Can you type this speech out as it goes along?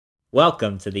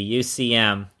Welcome to the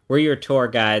UCM. We're your tour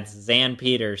guides, Xan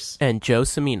Peters. And Joe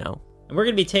Cimino. And we're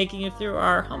going to be taking you through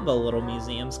our humble little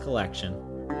museum's collection.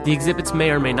 The exhibits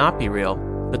may or may not be real,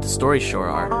 but the stories sure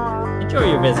are. Enjoy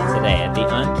your visit today at the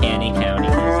Uncanny County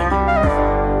Museum.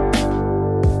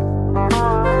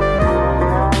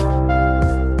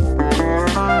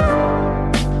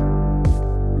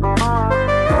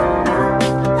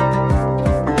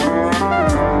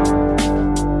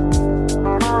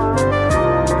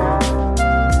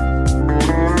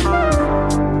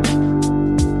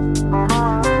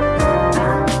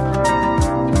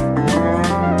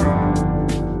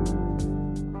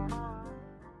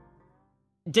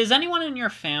 Does anyone in your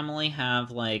family have,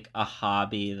 like, a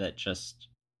hobby that just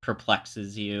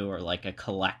perplexes you, or, like, a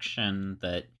collection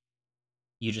that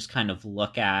you just kind of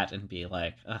look at and be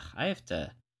like, ugh, I have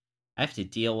to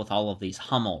deal with all of these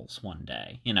Hummels one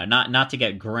day? You know, not to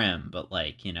get grim, but,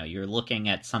 like, you know, you're looking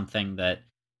at something that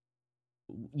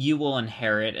you will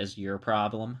inherit as your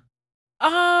problem.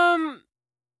 I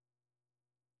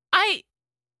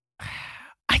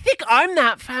think I'm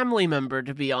that family member,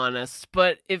 to be honest,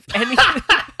 but if any...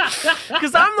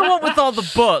 Because I'm the one with all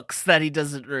the books that he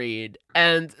doesn't read,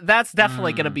 and that's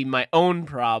definitely going to be my own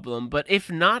problem. But if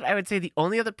not, I would say the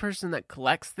only other person that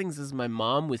collects things is my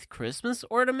mom with Christmas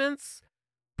ornaments,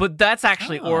 but that's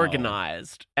actually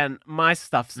organized, and my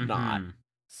stuff's not.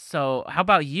 So how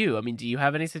about you? I mean, do you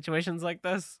have any situations like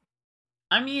this?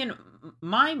 I mean,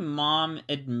 my mom,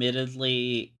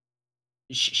 admittedly,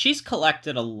 she's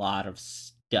collected a lot of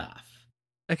stuff.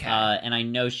 Okay. And I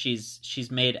know she's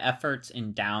made efforts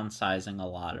in downsizing a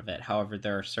lot of it. However,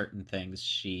 there are certain things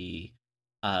she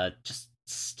just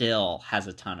still has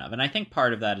a ton of. And I think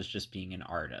part of that is just being an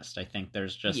artist. I think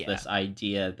there's just this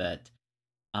idea that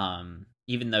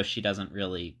even though she doesn't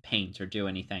really paint or do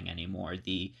anything anymore,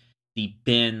 the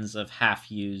bins of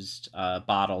half-used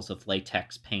bottles of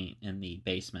latex paint in the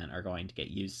basement are going to get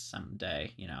used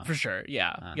someday, you know. For sure,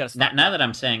 yeah. Now that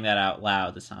I'm saying that out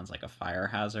loud, this sounds like a fire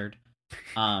hazard.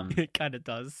 It kind of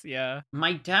does, yeah.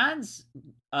 My dad's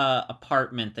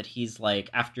apartment that he's, like,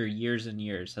 after years and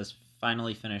years, has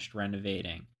finally finished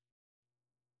renovating.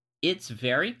 It's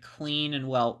very clean and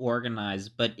well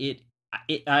organized, but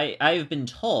I've been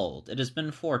told, it has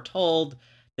been foretold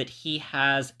that he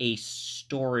has a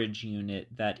storage unit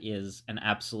that is an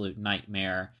absolute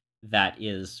nightmare, that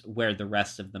is where the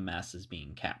rest of the mess is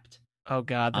being kept. Oh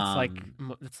God,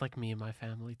 that's like me and my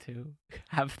family too.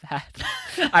 Have that.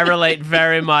 I relate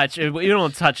very much. You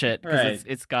don't touch it because Right.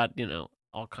 it's got, you know,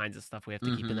 all kinds of stuff we have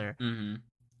to keep in there. Mm-hmm.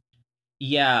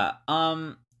 Yeah.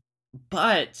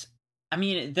 But I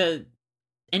mean, an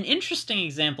interesting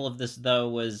example of this though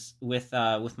was with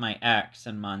my ex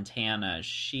in Montana.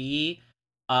 She,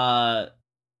 I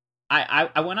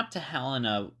went up to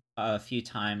Helena a few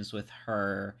times with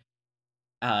her.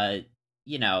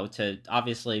 You know, to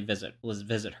obviously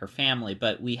visit her family,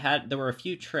 but there were a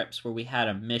few trips where we had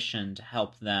a mission to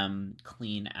help them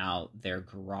clean out their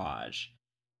garage.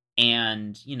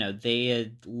 And, you know, they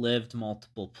had lived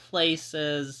multiple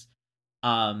places.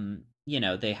 You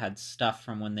know, they had stuff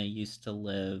from when they used to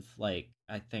live, like,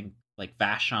 I think, like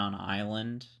Vashon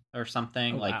Island or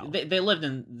something. Wow. They lived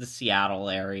in the Seattle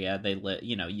area. They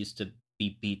used to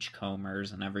be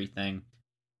beachcombers and everything.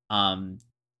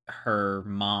 Her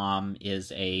mom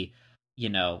is a,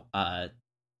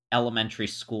 elementary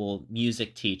school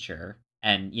music teacher,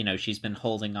 and, you know, she's been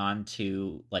holding on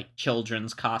to, like,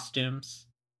 children's costumes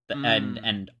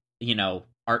and, you know,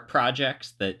 art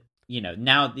projects that, you know,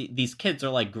 now these kids are,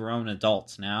 like, grown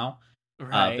adults now,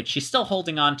 right? But she's still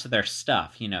holding on to their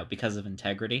stuff, you know, because of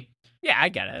integrity. Yeah, I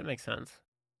get it. It makes sense.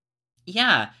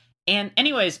 Yeah. And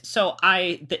anyways, so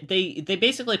they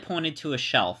basically pointed to a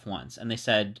shelf once, and they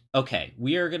said, okay,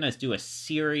 we are going to do a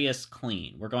serious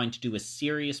clean. We're going to do a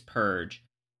serious purge.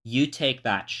 You take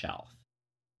that shelf.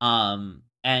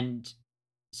 And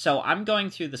so I'm going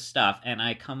through the stuff, and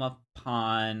I come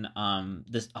upon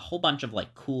a whole bunch of,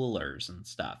 like, coolers and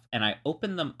stuff, and I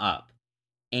open them up,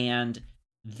 and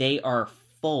they are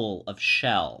full of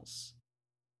shells.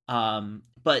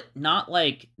 But not,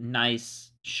 like, nice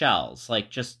shells,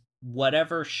 like, just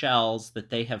whatever shells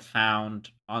that they have found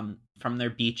from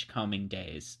their beachcombing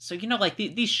days. So, you know, like,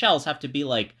 these shells have to be,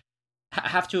 like,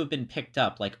 have to have been picked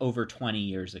up, like, over 20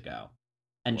 years ago,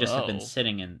 and just have been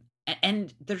sitting in,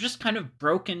 and they're just kind of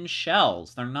broken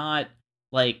shells. They're not,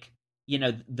 like, you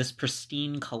know, this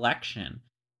pristine collection.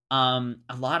 A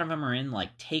lot of them are in,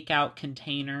 like, takeout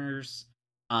containers.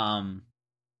 And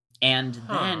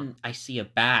then I see a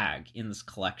bag in this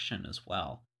collection as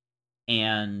well.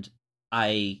 And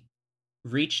I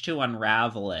reach to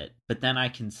unravel it, but then I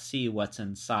can see what's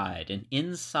inside. And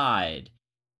inside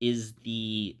is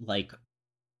the, like,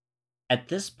 at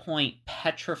this point,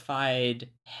 petrified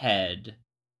head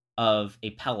of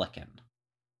a pelican.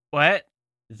 What?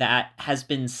 That has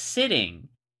been sitting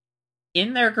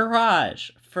in their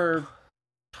garage for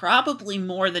probably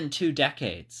more than 2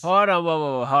 decades. Hold on,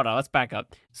 whoa, hold on. Let's back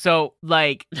up. So,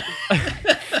 like,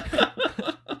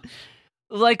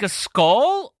 like a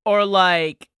skull, or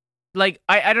like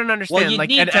I don't understand. Well,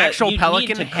 like an actual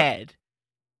pelican head.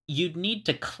 You'd need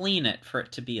to clean it for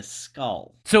it to be a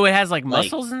skull. So it has like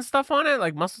muscles and stuff on it,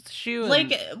 like muscle tissue. Like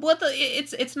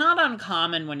it's not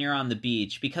uncommon when you're on the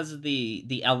beach because of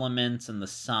the elements and the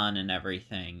sun and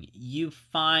everything. You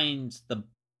find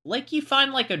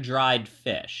like a dried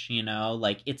fish, you know,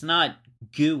 like it's not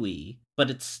gooey, but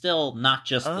it's still not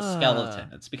just the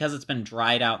skeleton. It's because it's been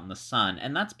dried out in the sun,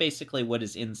 and that's basically what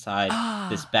is inside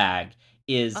this bag.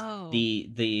 Is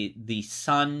the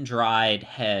sun-dried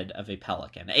head of a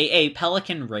pelican. A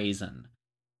pelican raisin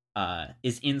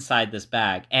is inside this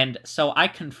bag. And so I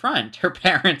confront her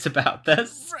parents about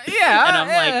this. Yeah. And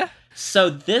I'm like, so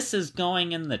this is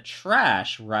going in the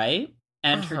trash, right?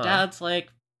 And her dad's like,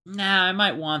 nah, I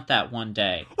might want that one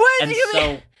day. What? And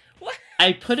so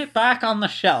I put it back on the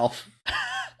shelf.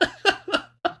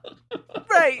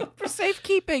 Right, for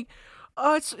safekeeping.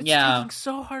 Oh, it's taking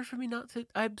so hard for me not to.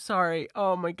 I'm sorry.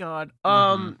 Oh my god.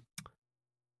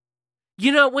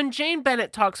 You know, when Jane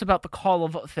Bennett talks about the call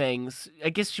of things, I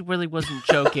guess she really wasn't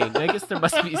joking. I guess there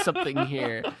must be something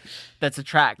here that's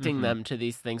attracting them to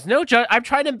these things. No, I'm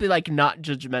trying to be like not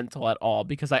judgmental at all,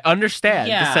 because I understand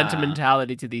the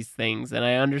sentimentality to these things, and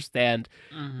I understand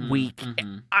weak.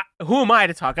 Who am I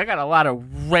to talk? I got a lot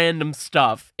of random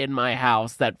stuff in my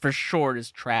house that for sure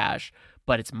is trash.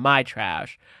 But it's my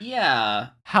trash. Yeah.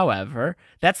 However,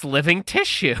 that's living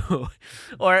tissue,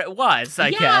 or it was. I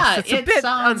guess it's a bit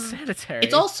unsanitary.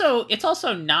 It's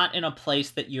also not in a place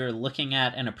that you're looking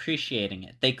at and appreciating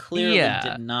it. They clearly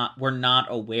were not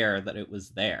aware that it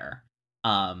was there.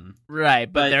 Right,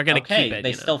 but they're gonna keep it.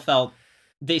 They still felt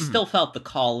the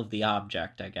call of the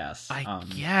object, I guess. I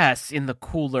guess in the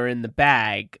cooler in the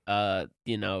bag, where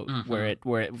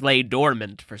it lay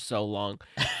dormant for so long.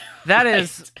 That right.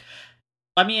 is.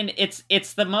 I mean,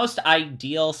 it's the most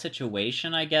ideal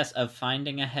situation, I guess, of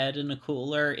finding a head in a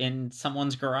cooler in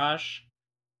someone's garage.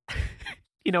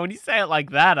 You know, when you say it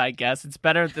like that, I guess it's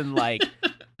better than like,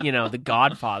 The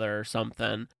Godfather or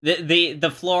something.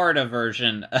 The Florida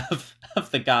version of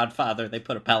The Godfather, they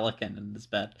put a pelican in his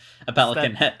bed, a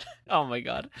pelican head. Oh my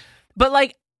god! But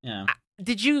like,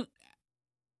 did you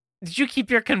keep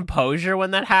your composure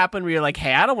when that happened? Where you're like,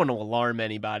 hey, I don't want to alarm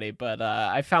anybody, but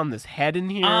I found this head in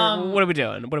here. What are we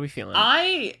doing? What are we feeling?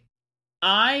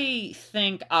 I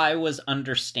think I was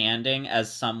understanding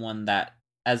as someone that,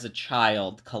 as a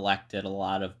child, collected a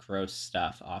lot of gross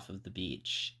stuff off of the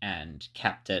beach and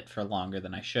kept it for longer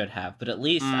than I should have. But at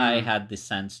least I had the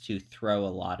sense to throw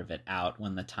a lot of it out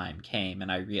when the time came,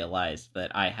 and I realized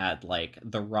that I had like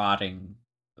the rotting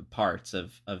parts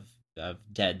of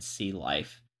dead sea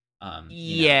life.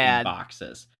 In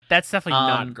boxes. That's definitely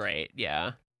not great.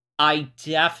 Yeah, I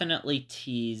definitely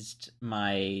teased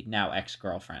my now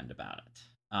ex-girlfriend about it.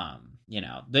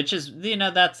 Which is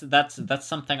that's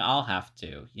something I'll have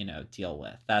to deal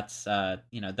with. That's that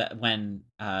when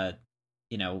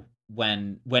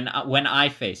I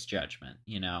face judgment,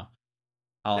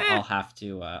 I'll have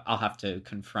to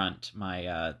confront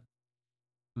my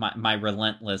my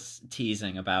relentless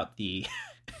teasing about the.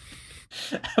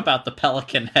 About the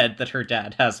pelican head that her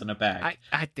dad has in a bag.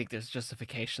 I think there's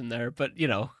justification there, but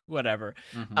whatever.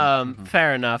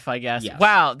 Fair enough, I guess. Yes.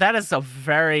 Wow, that's a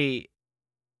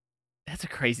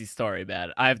crazy story,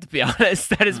 man. I have to be honest.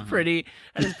 That is pretty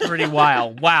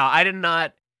wild. Wow, I did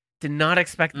not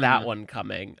expect that one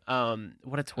coming.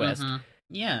 What a twist.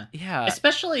 Yeah. Yeah.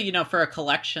 Especially, for a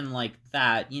collection like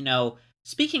that,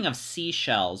 speaking of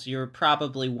seashells, you're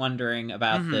probably wondering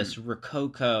about this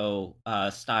Rococo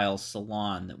style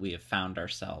salon that we have found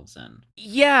ourselves in.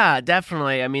 Yeah,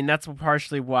 definitely. I mean, that's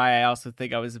partially why I also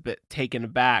think I was a bit taken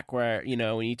aback where,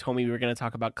 when you told me we were going to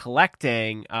talk about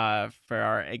collecting for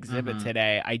our exhibit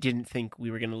today, I didn't think we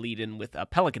were going to lead in with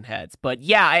pelican heads. But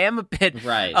yeah, I am a bit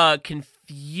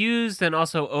confused and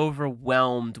also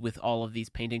overwhelmed with all of these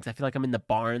paintings. I feel like I'm in the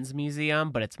Barnes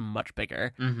Museum, but it's much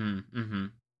bigger.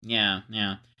 Yeah.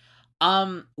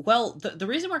 Well, the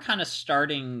reason we're kind of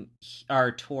starting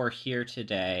our tour here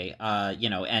today,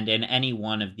 and in any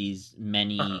one of these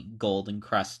many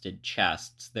gold-encrusted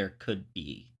chests, there could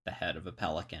be the head of a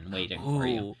pelican waiting for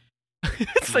you.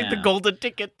 It's like the golden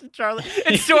ticket to Charlie.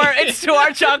 It's to our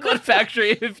chocolate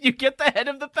factory. If you get the head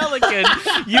of the pelican,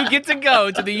 you get to go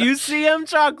to the UCM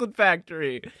chocolate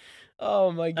factory.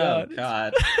 Oh my god. Oh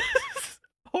god.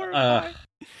 Horrifying.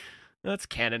 That's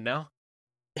canon now.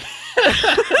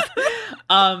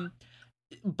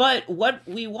 But what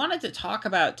we wanted to talk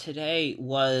about today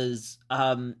was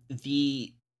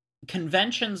the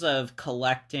conventions of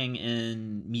collecting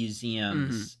in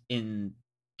museums in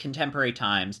contemporary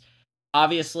times.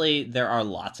 Obviously, there are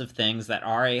lots of things that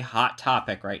are a hot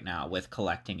topic right now with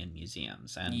collecting in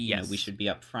museums. And, you know, we should be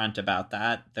upfront about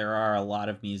that. There are a lot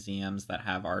of museums that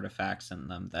have artifacts in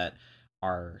them that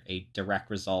are a direct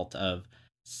result of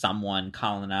someone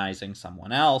colonizing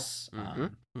someone else,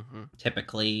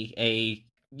 typically a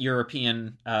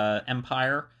European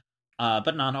empire,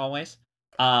 but not always.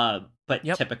 But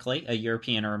typically a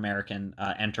European or American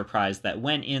enterprise that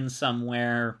went in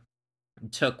somewhere,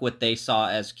 took what they saw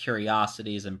as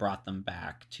curiosities and brought them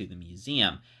back to the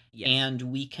museum. Yes. And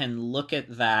we can look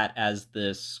at that as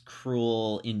this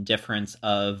cruel indifference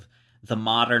of the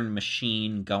modern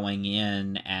machine going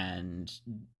in and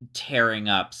tearing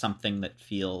up something that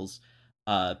feels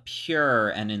pure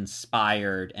and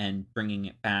inspired and bringing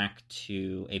it back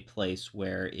to a place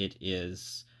where it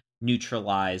is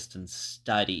neutralized and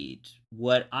studied.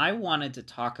 What I wanted to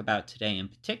talk about today in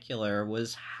particular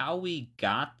was how we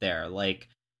got there. Like,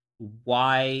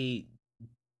 why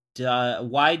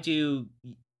do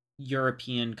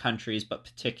European countries, but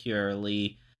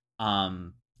particularly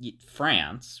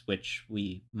France, which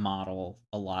we model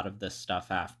a lot of this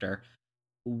stuff after,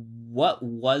 what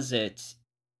was it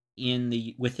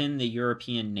within the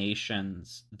European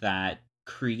nations that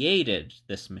created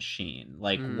this machine?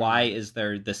 Like, why is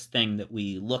there this thing that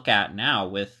we look at now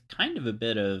with kind of a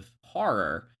bit of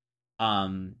horror,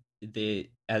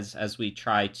 as we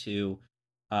try to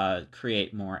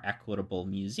create more equitable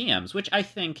museums, which I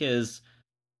think is,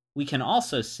 we can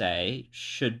also say,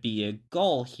 should be a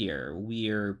goal here.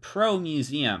 We're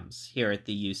pro-museums here at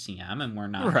the UCM, and we're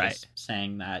not just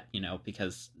saying that, you know,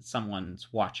 because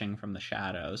someone's watching from the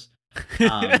shadows.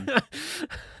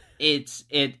 It's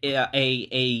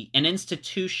an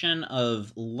institution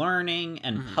of learning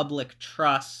and public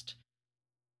trust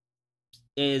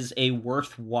is a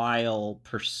worthwhile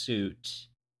pursuit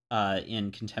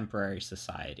in contemporary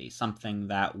society. Something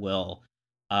that will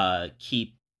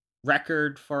keep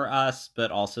record for us,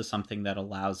 but also something that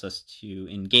allows us to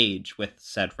engage with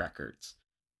said records.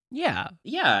 Yeah.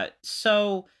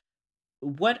 So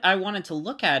what I wanted to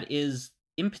look at is,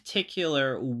 in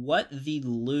particular, what the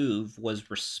Louvre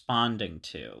was responding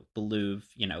to. The Louvre,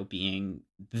 you know, being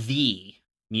the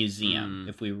museum,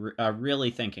 if we are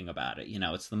really thinking about it. You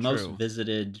know, it's the most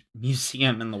visited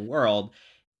museum in the world,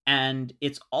 and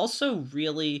it's also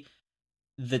really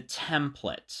the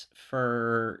template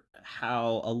for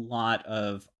how a lot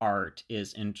of art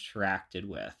is interacted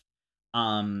with.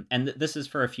 And this is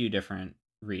for a few different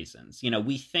reasons. You know,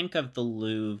 we think of the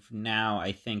Louvre now,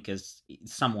 I think, as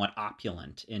somewhat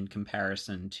opulent in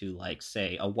comparison to, like,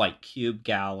 say, a White Cube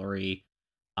gallery,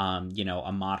 you know,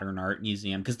 a modern art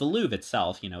museum, because the Louvre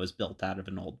itself, you know, is built out of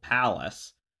an old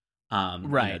palace. You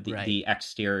know, the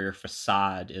exterior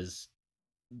facade is,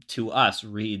 to us,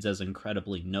 reads as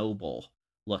incredibly noble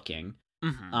looking.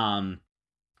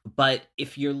 But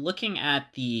if you're looking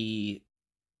at the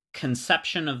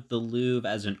conception of the Louvre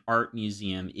as an art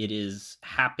museum, it is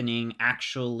happening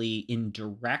actually in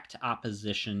direct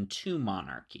opposition to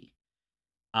monarchy.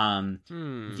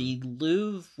 The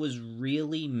Louvre was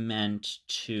really meant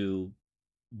to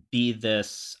be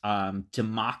this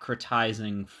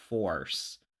democratizing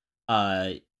force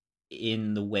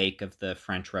in the wake of the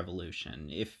French Revolution.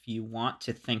 If you want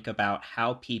to think about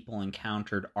how people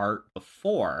encountered art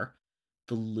before,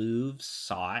 the Louvre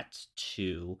sought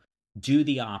to do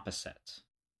the opposite,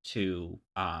 to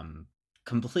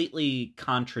completely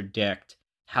contradict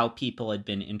how people had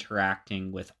been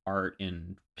interacting with art,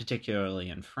 particularly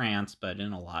in France, but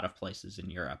in a lot of places in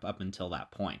Europe up until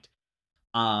that point.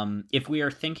 If we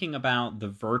are thinking about the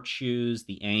virtues,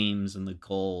 the aims, and the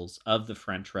goals of the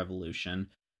French Revolution,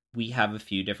 we have a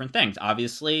few different things.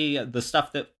 Obviously, the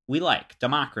stuff that we like,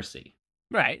 democracy.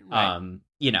 Right.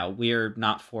 You know, we're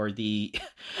not for the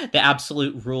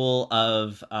absolute rule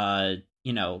of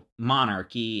you know,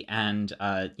 monarchy and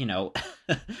you know,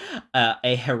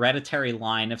 a hereditary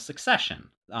line of succession.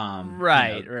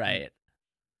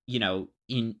 You know,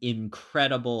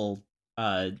 incredible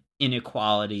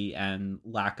inequality and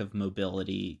lack of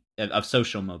mobility, of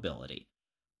social mobility.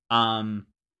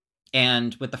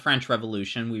 And with the French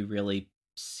Revolution, we really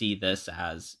see this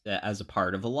as a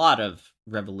part of a lot of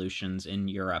revolutions in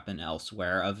Europe and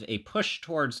elsewhere, of a push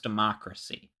towards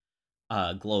democracy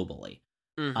globally.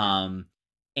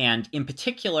 And in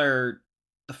particular,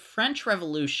 the French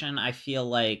Revolution, I feel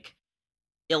like,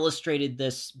 illustrated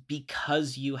this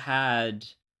because you had,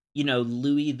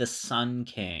 Louis the Sun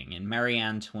King and Marie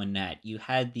Antoinette. You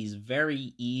had these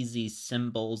very easy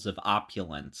symbols of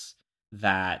opulence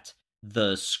that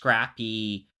the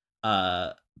scrappy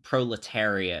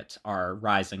proletariat are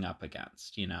rising up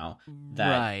against,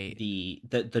 that Right.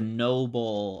 the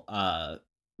noble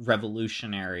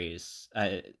revolutionaries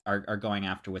are going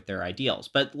after with their ideals.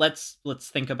 But let's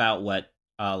think about what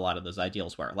a lot of those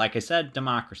ideals were. Like I said,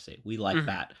 democracy. We like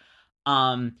that.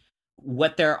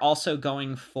 What they're also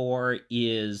going for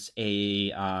is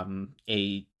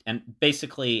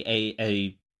basically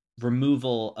a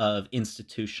removal of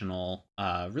institutional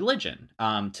religion.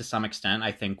 To some extent,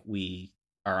 I think we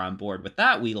are on board with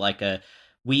that. We like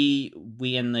we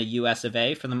in the US of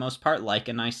A, for the most part, like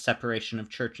a nice separation of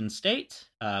church and state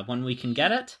when we can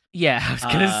get it. Yeah, I was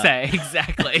gonna say,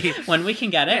 exactly. When we can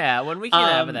get it. Yeah, when we can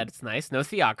have it, it's nice. No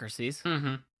theocracies.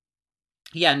 Mm-hmm.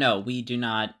 Yeah, no, we do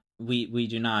not. We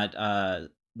do not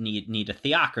need a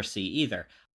theocracy either.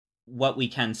 What we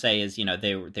can say is,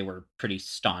 they were pretty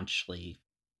staunchly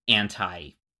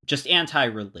anti-religion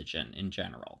in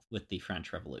general with the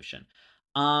French Revolution.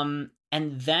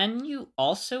 And then you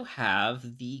also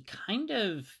have the kind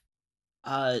of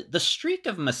the streak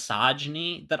of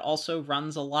misogyny that also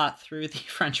runs a lot through the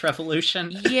French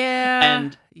Revolution. Yeah,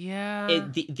 and yeah.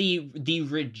 The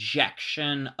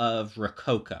rejection of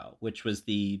Rococo, which was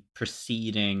the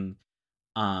preceding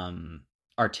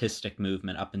artistic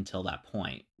movement up until that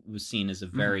point, was seen as a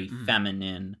very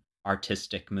feminine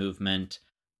artistic movement.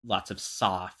 Lots of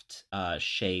soft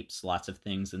shapes, lots of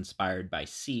things inspired by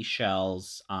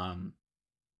seashells.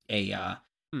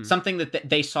 Something that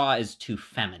they saw as too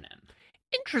feminine.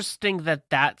 Interesting that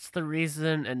that's the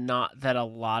reason, and not that a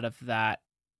lot of that,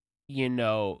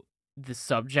 the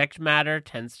subject matter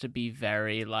tends to be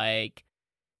very like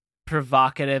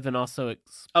provocative and also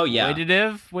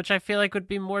exploitative, which I feel like would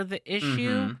be more the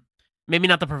issue. Maybe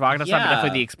not the provocative side, but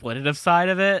definitely the exploitative side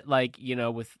of it, like,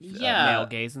 with male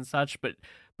gaze and such. But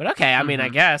okay, I mean, I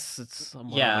guess it's on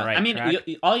the right track.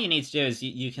 All you need to do is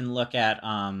you can look at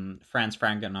Franz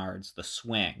Fragonard's The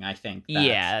Swing. I think that's,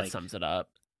 that sums it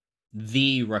up.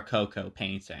 The Rococo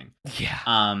painting.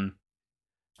 Yeah.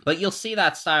 But you'll see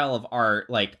that style of art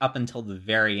like up until the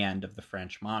very end of the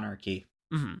French monarchy.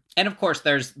 And of course,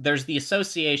 there's the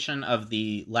association of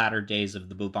the latter days of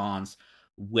the Bourbons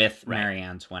with Marie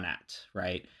Antoinette,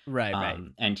 right? Right.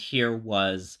 And here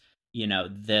was,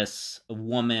 this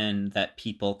woman that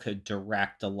people could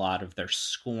direct a lot of their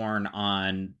scorn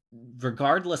on,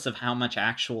 regardless of how much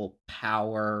actual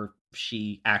power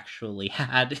she actually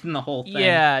had in the whole thing.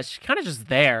 Yeah, she's kind of just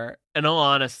there, in all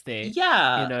honesty.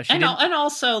 Yeah, and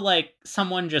also like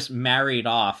someone just married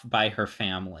off by her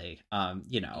family.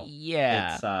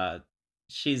 Yeah,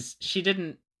 it's she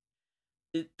didn't.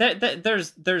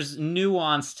 There's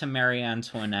nuance to Marie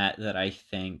Antoinette that I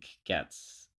think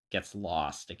gets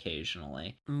lost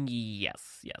occasionally.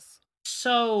 Yes.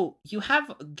 So you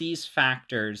have these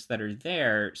factors that are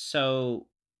there. So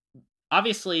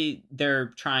obviously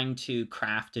they're trying to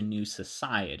craft a new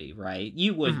society, right?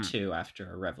 You would too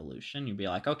after a revolution. You'd be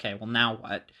like, okay, well now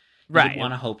what? You would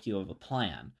want to hope you have a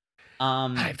plan.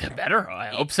 I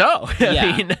hope so.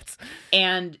 Yeah.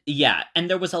 And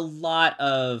there was a lot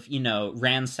of,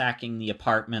 ransacking the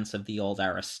apartments of the old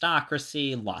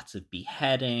aristocracy, lots of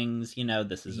beheadings,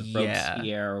 this is a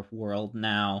Robespierre world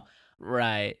now.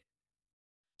 Right.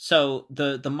 So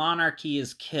the monarchy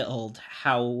is killed.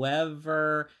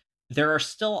 However, there are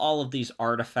still all of these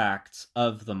artifacts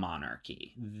of the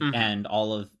monarchy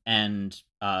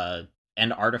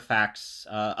and artifacts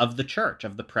of the church,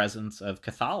 of the presence of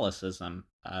Catholicism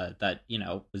that,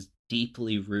 was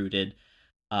deeply rooted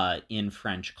in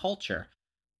French culture.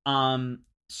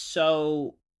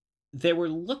 So they were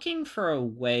looking for a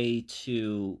way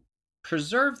to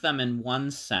preserve them in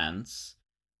one sense,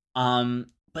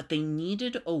 but they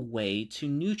needed a way to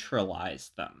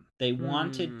neutralize them. They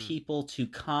wanted people to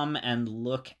come and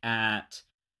look at,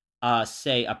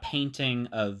 say, a painting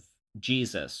of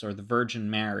Jesus or the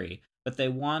Virgin Mary, but they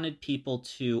wanted people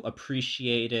to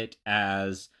appreciate it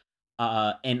as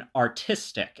an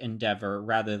artistic endeavor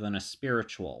rather than a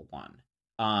spiritual one.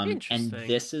 And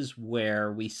this is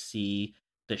where we see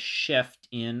the shift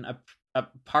in a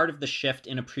part of the shift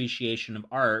in appreciation of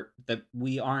art that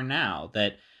we are now,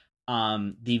 that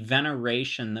the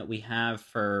veneration that we have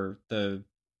for the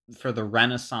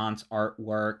Renaissance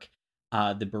artwork,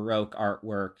 the Baroque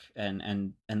artwork,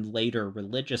 and later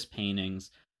religious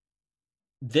paintings,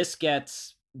 this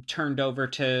gets turned over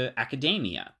to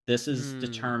academia. This is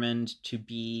determined to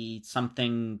be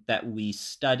something that we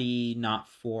study, not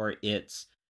for its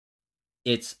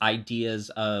its ideas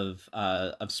of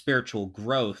spiritual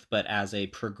growth, but as a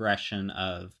progression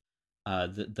of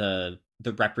the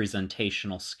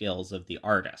representational skills of the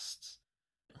artists.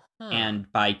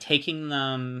 And by taking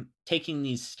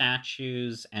these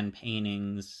statues and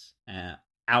paintings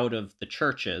out of the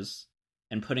churches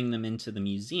and putting them into the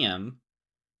museum,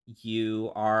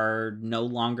 you are no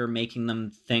longer making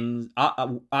them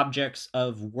objects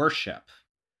of worship.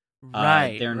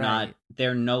 Right.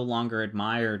 They're no longer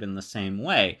admired in the same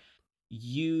way.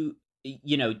 You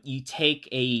take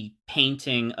a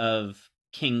painting of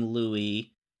King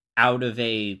Louis out of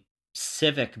a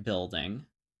civic building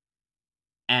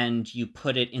and you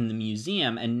put it in the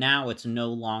museum, and now it's no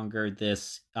longer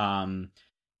this a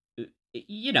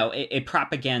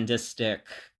propagandistic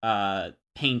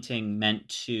painting meant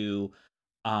to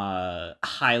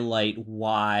highlight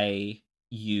why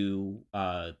you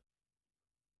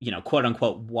quote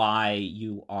unquote why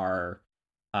you are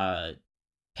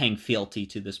paying fealty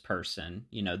to this person.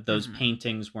 Those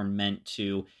paintings were meant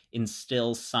to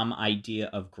instill some idea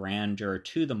of grandeur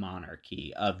to the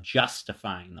monarchy, of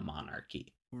justifying the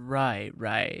monarchy.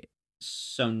 Right.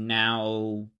 So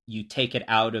now you take it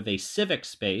out of a civic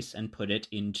space and put it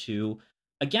into,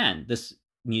 again, this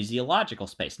museological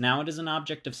space. Now it is an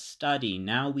object of study.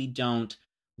 Now we don't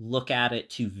look at it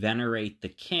to venerate the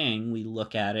king. We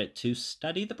look at it to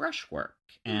study the brushwork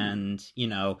and,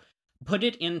 put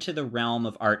it into the realm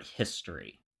of art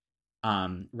history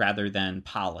rather than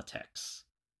politics.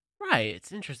 Right.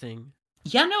 It's interesting.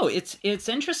 Yeah, no, it's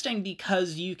interesting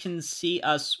because you can see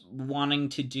us wanting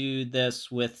to do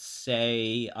this with,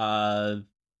 say,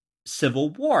 Civil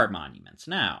War monuments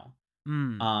now. We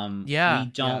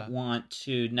don't want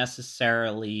to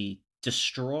necessarily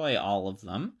destroy all of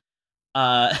them,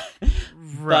 but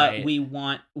we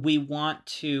want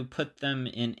to put them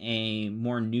in a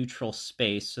more neutral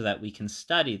space so that we can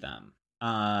study them.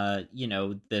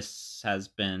 This has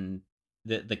been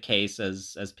the case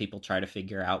as people try to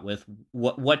figure out with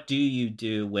what do you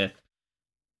do with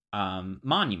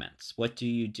monuments? What do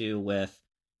you do with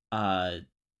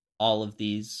all of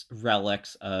these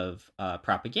relics of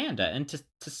propaganda? And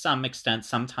to some extent,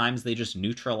 sometimes they just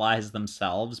neutralize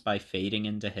themselves by fading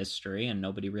into history, and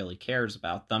nobody really cares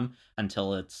about them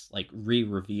until it's like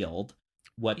re-revealed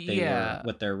what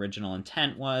their original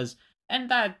intent was,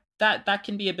 and that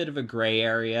can be a bit of a gray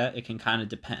area. It can kind of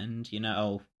depend,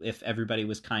 if everybody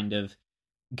was kind of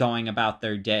going about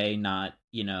their day, not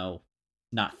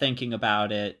thinking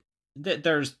about it.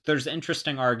 There's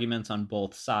interesting arguments on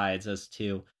both sides as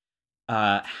to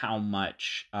how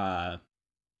much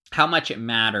it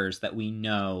matters that we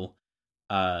know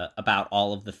about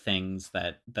all of the things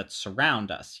that surround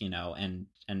us,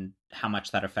 and how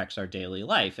much that affects our daily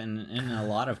life. And in a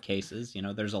lot of cases,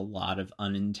 there's a lot of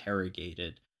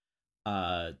uninterrogated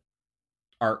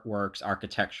artworks,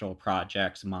 architectural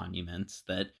projects, monuments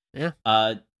that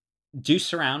do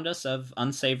surround us of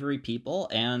unsavory people,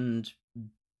 and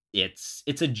it's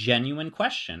a genuine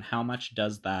question. How much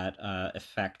does that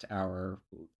affect our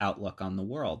outlook on the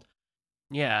world?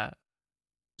 Yeah.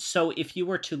 So if you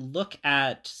were to look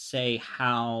at, say,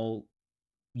 how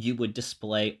you would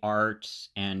display art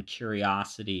and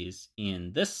curiosities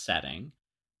in this setting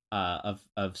of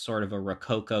sort of a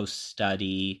Rococo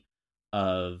study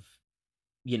of,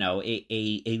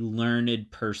 a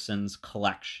learned person's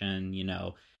collection,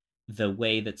 the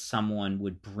way that someone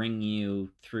would bring you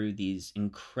through these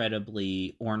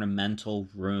incredibly ornamental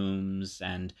rooms,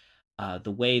 and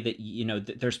the way that,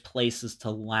 there's places to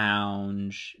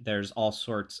lounge, there's all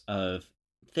sorts of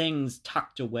things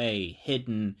tucked away,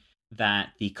 hidden, that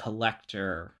the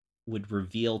collector would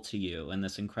reveal to you in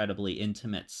this incredibly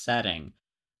intimate setting.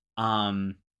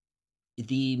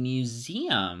 The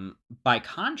museum, by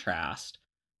contrast,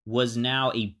 was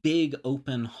now a big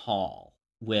open hall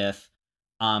with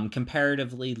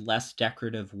comparatively less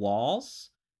decorative walls.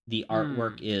 The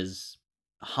artwork is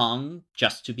hung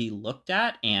just to be looked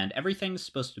at, and everything's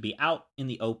supposed to be out in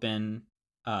the open,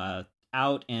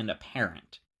 out and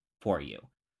apparent for you.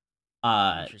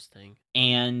 Interesting.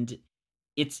 And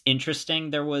it's interesting,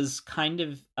 there was kind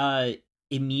of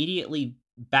immediately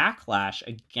backlash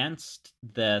against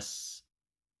this,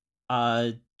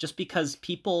 just because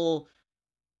people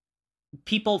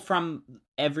from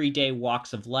everyday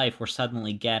walks of life were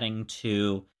suddenly getting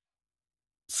to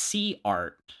see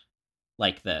art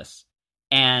like this,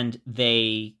 and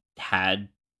they had,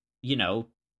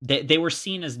 they were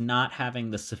seen as not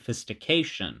having the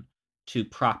sophistication to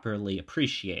properly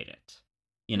appreciate it,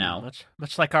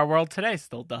 much like our world today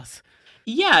still does.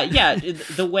 Yeah.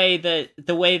 the way that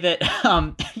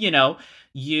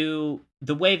you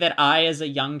the way that I, as a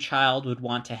young child, would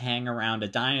want to hang around a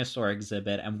dinosaur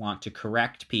exhibit and want to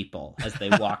correct people as they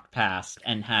walked past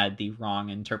and had the wrong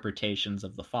interpretations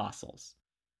of the fossils.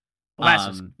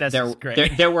 Well, that's just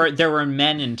great. There were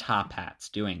men in top hats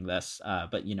doing this,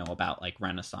 but about like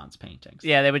Renaissance paintings.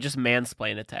 Yeah, they would just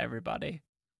mansplain it to everybody.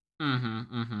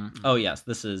 Oh yes,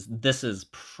 this is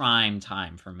prime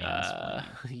time for mansplaining.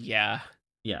 Yeah.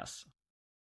 Yes.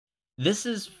 This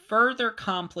is further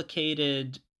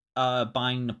complicated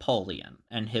by Napoleon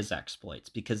and his exploits,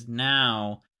 because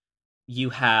now you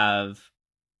have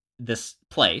this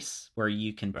place where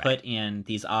you can put in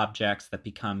these objects that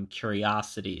become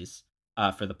curiosities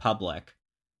for the public.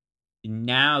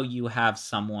 Now you have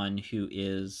someone who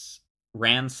is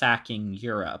ransacking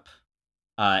Europe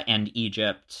and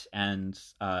Egypt and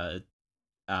the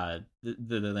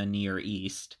Near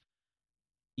East.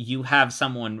 You have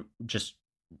someone just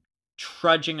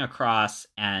trudging across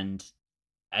and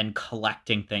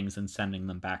collecting things and sending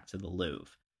them back to the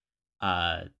Louvre.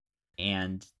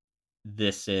 And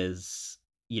this is,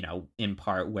 in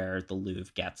part where the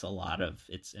Louvre gets a lot of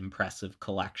its impressive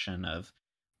collection of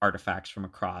artifacts from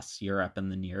across Europe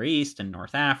and the Near East and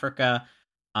North Africa.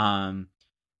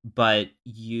 But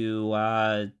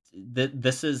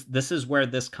this is where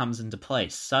this comes into play.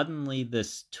 Suddenly,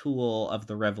 this tool of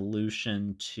the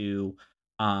revolution to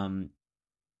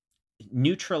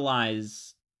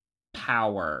neutralize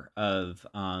power of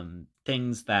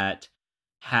things that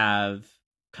have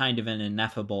kind of an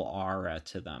ineffable aura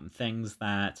to them, things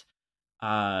that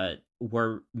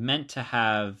were meant to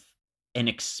have an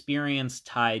experience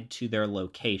tied to their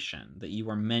location, that you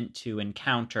were meant to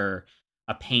encounter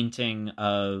a painting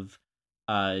of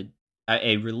a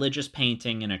religious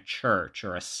painting in a church,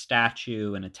 or a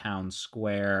statue in a town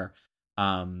square,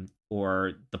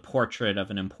 or the portrait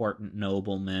of an important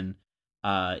nobleman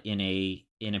in a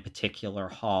particular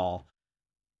hall.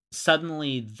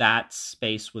 Suddenly that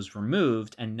space was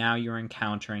removed, and now you're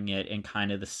encountering it in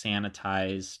kind of the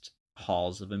sanitized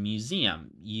halls of a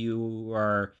museum.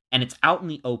 And it's out in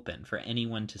the open for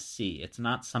anyone to see. It's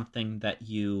not something that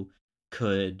you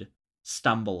could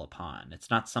stumble upon. It's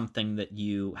not something that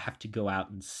you have to go out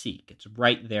and seek. It's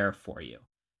right there for you.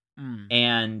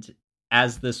 And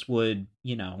as this would,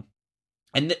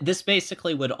 and this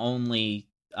basically would only,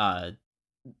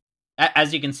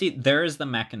 as you can see, there is the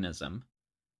mechanism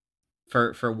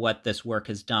for what this work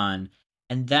has done.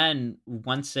 And then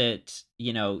once it,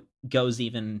 goes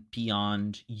even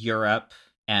beyond Europe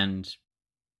and,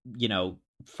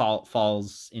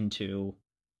 falls into,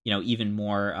 even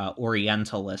more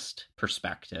Orientalist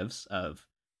perspectives of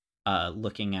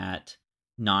looking at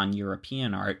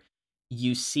non-European art,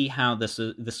 you see how this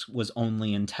was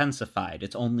only intensified.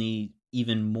 It's only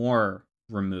even more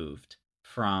removed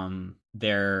from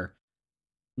their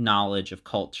knowledge of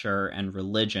culture and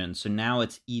religion. So now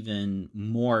it's even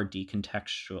more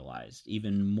decontextualized,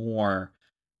 even more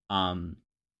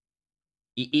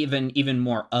even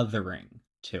more othering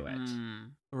to it.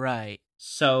 Right.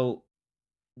 So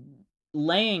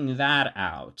laying that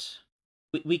out,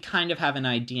 we kind of have an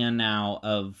idea now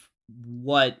of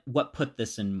what put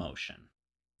this in motion.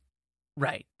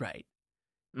 Right.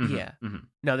 Yeah.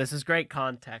 No, this is great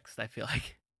context, I feel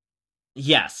like.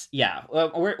 Yes, yeah.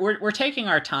 We're taking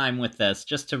our time with this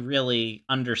just to really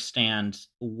understand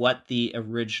what the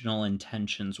original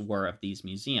intentions were of these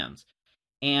museums.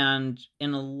 And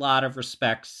in a lot of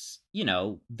respects,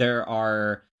 there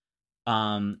are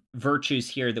virtues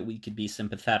here that we could be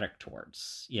sympathetic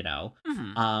towards,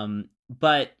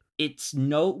 but it's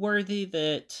noteworthy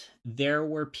that there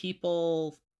were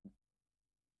people,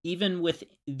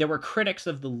 there were critics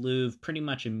of the Louvre pretty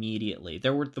much immediately.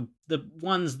 There were the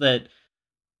ones that,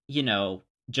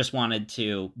 just wanted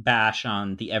to bash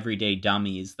on the everyday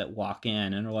dummies that walk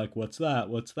in and are like, what's that?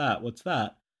 What's that? What's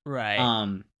that?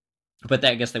 Right. But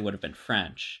I guess they would have been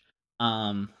French.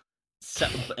 So,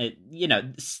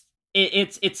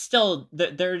 it's still,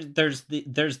 there's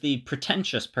the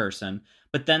pretentious person,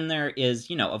 but then there is,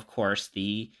 of course,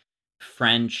 the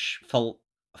French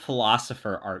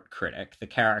philosopher art critic, the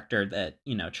character that,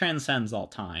 transcends all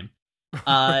time.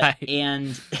 Right.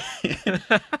 And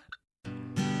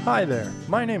Hi there,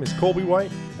 my name is Colby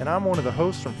White, and I'm one of the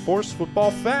hosts from Force Football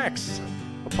Facts,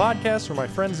 a podcast where my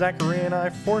friend Zachary and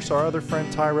I force our other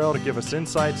friend Tyrell to give us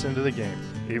insights into the game,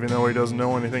 even though he doesn't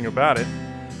know anything about it.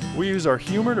 We use our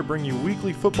humor to bring you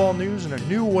weekly football news in a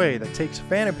new way that takes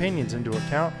fan opinions into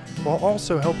account, while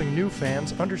also helping new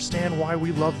fans understand why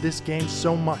we love this game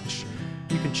so much.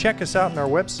 You can check us out on our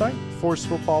website,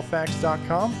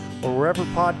 forcefootballfacts.com, or wherever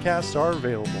podcasts are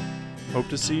available. Hope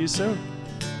to see you soon.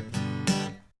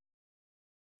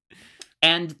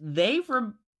 And they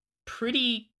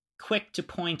pretty quick to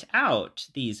point out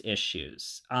these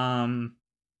issues.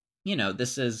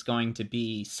 This is going to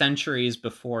be centuries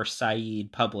before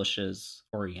Said publishes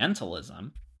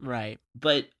Orientalism. Right.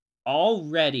 But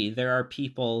already there are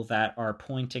people that are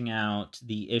pointing out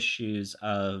the issues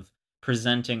of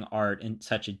presenting art in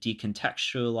such a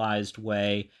decontextualized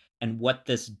way and what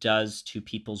this does to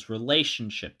people's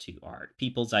relationship to art.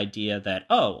 People's idea that,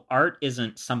 art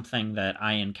isn't something that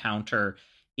I encounter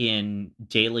in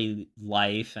daily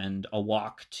life and a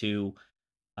walk to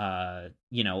the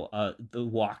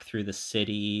walk through the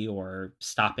city or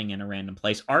stopping in a random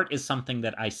place. Art is something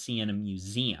that I see in a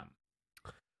museum.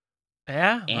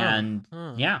 Yeah. And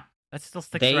yeah, that still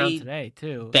sticks around today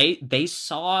too. They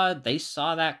saw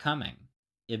that coming.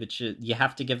 Which you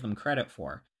have to give them credit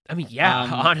for. I mean, yeah,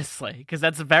 honestly, because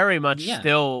that's very much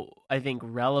still, I think,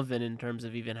 relevant in terms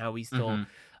of even how we still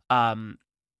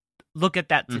look at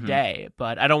that today.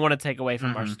 But I don't want to take away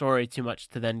from our story too much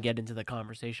to then get into the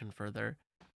conversation further.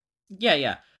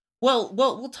 Yeah. Well,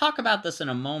 we'll talk about this in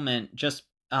a moment. Just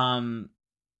and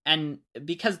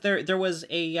because there was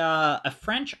a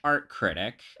French art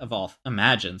critic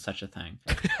imagine such a thing,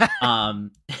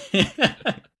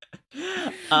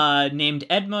 named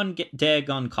Edmond de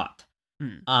Goncourt,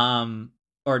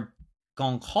 or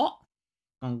Goncourt,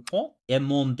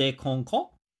 Edmond de Goncourt.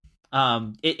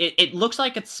 It looks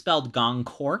like it's spelled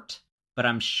Goncourt, but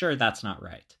I'm sure that's not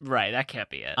right. Right, that can't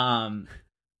be it.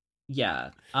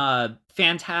 Yeah.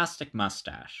 Fantastic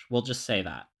mustache. We'll just say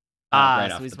that.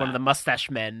 So he's one of the mustache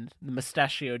men, the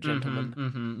mustachioed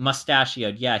gentleman.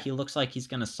 Mustachioed. Yeah, he looks like he's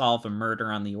going to solve a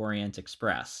murder on the Orient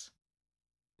Express.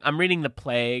 I'm reading The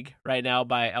Plague right now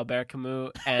by Albert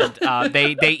Camus, and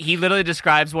he literally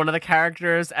describes one of the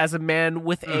characters as a man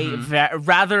with a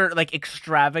rather like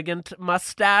extravagant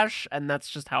mustache, and that's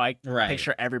just how I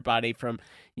picture everybody from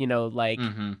early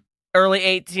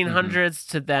 1800s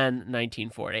to then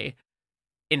 1940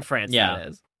 in France. Yeah. That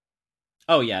is.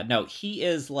 Oh yeah, no, he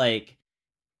is like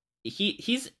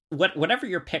he's whatever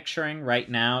you're picturing right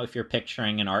now. If you're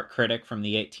picturing an art critic from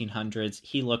the 1800s,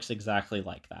 he looks exactly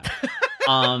like that.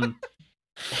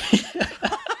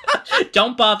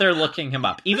 Don't bother looking him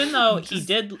up, even though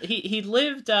he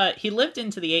lived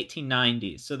into the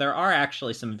 1890s, so there are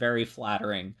actually some very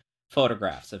flattering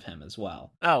photographs of him as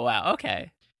well. Oh wow,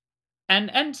 okay.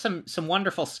 And some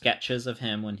wonderful sketches of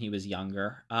him when he was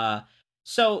younger.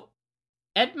 So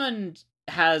Edmond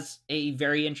has a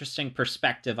very interesting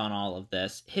perspective on all of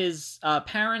this. His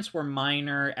parents were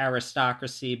minor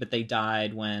aristocracy, but they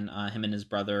died when him and his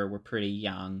brother were pretty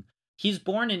young. He's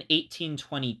born in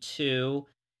 1822,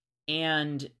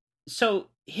 and so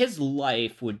his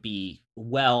life would be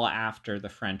well after the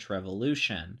French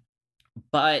Revolution.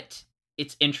 But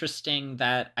it's interesting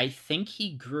that I think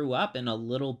he grew up in a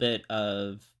little bit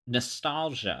of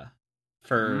nostalgia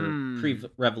for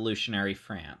pre-revolutionary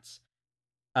France.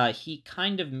 He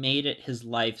kind of made it his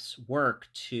life's work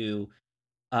to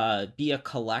be a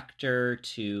collector,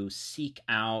 to seek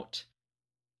out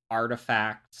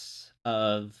artifacts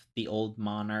of the old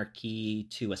monarchy,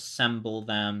 to assemble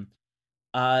them.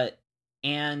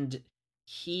 And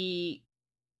he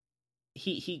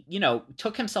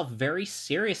took himself very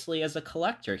seriously as a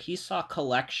collector. He saw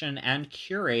collection and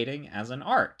curating as an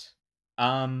art.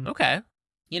 Okay.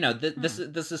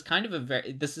 This is kind of a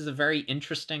very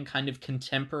interesting kind of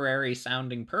contemporary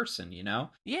sounding person,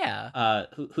 Yeah.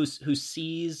 Who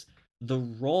sees the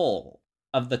role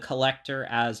of the collector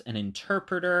as an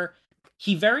interpreter.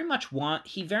 He very much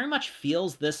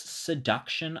feels this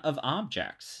seduction of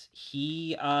objects.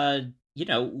 He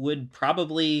would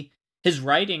probably, his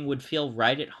writing would feel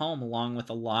right at home along with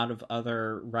a lot of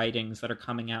other writings that are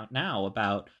coming out now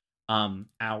about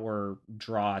our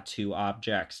draw to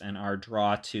objects and our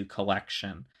draw to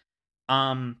collection.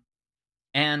 And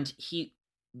he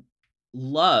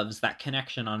loves that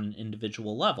connection on an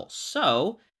individual level.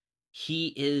 So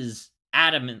he is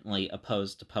adamantly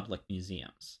opposed to public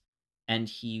museums. And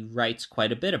he writes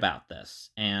quite a bit about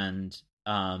this. And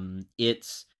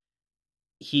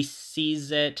he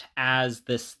sees it as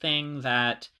this thing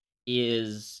that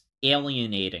is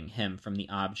alienating him from the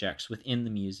objects within the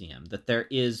museum, that there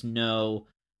is no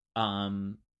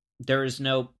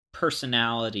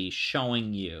personality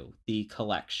showing you the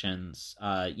collections.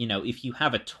 If you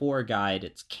have a tour guide,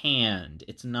 it's canned.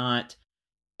 It's not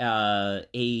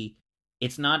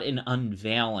it's not an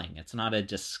unveiling. It's not a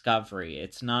discovery.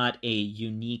 It's not a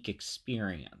unique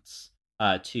experience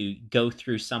to go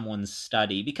through someone's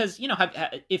study. Because,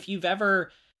 if you've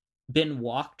ever been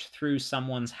walked through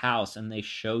someone's house and they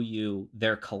show you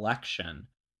their collection,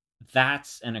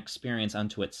 that's an experience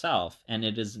unto itself, and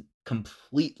it is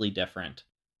completely different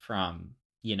from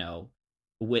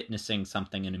witnessing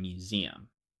something in a museum.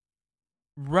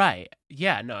 Right.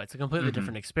 Yeah, no, it's a completely Mhm.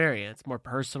 different experience, more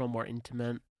personal, more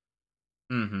intimate.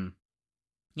 Mm-hmm.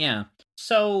 Yeah.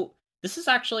 So this is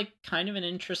actually kind of an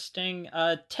interesting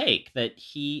take that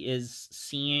he is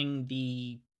seeing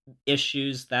the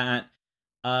issues that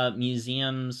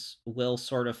museums will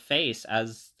sort of face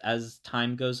as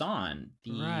time goes on.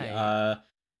 The Right.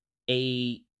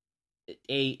 a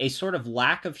a sort of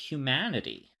lack of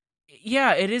humanity.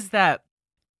 Yeah, it is that.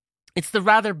 It's the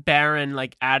rather barren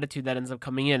like attitude that ends up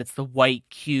coming in. It's the white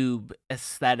cube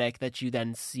aesthetic that you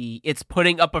then see. It's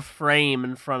putting up a frame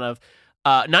in front of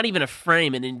not even a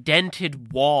frame, an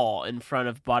indented wall in front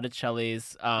of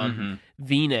Botticelli's Mm-hmm.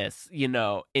 Venus, in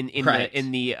Right.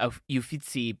 the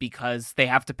Uffizi, because they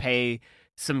have to pay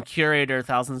some curator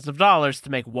thousands of dollars to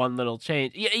make one little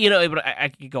change. But I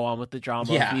could go on with the drama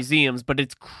of Yeah. museums, but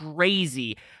it's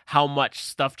crazy how much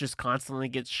stuff just constantly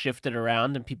gets shifted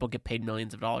around and people get paid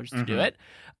millions of dollars to do Mhm. it.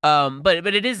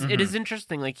 But it is Mhm.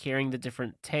 interesting, like hearing the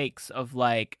different takes of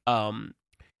like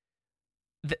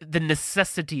the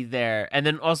necessity there, and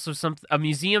then also a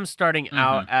museum starting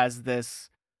out Mhm. as this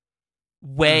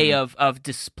way Mhm. of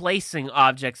displacing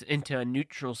objects into a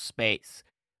neutral space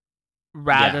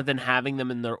rather Yeah. than having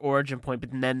them in their origin point, but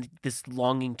then this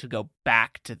longing to go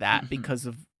back to that Mhm. because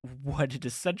of what it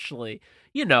essentially,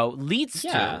 leads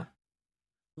Yeah. to.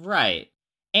 Right.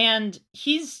 And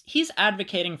he's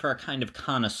advocating for a kind of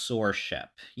connoisseurship.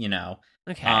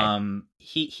 Okay.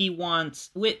 He wants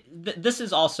this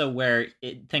is also where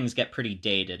things get pretty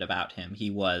dated about him. He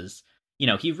was,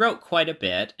 he wrote quite a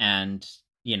bit, and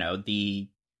the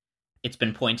it's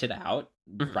been pointed out,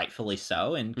 Mhm, rightfully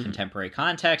so, in mhm. contemporary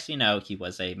context. He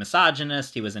was a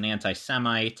misogynist, he was an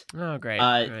anti-Semite. Oh, great.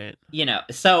 Uh, Right.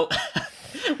 so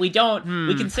we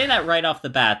Hmm. can say that right off the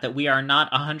bat that we are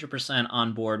not 100%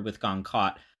 on board with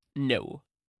Goncourt. No.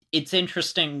 It's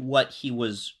interesting what he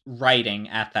was writing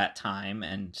at that time,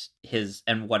 and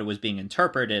what it was being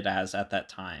interpreted as at that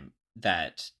time,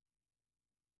 that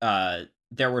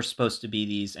there were supposed to be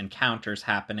these encounters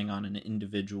happening on an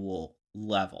individual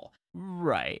level.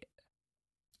 Right.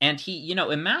 And he,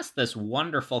 amassed this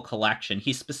wonderful collection.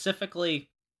 He specifically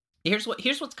here's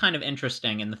what's kind of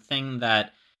interesting, and the thing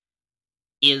that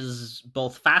is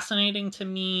both fascinating to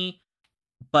me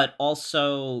but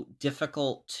also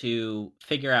difficult to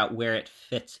figure out where it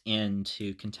fits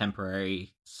into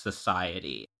contemporary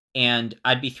society. And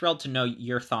I'd be thrilled to know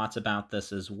your thoughts about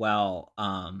this as well.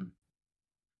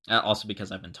 Also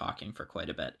because I've been talking for quite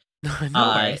a bit. No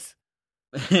Uh,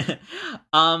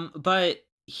 worries. but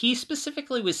he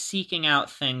specifically was seeking out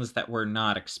things that were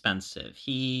not expensive.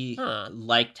 He Huh.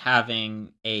 liked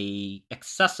having a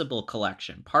accessible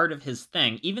collection. Part of his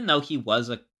thing, even though he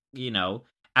was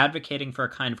advocating for a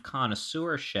kind of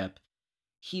connoisseurship,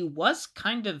 he was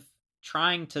kind of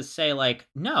trying to say, like,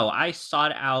 no, I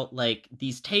sought out like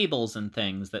these tables and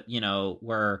things that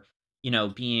were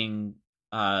being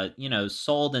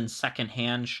sold in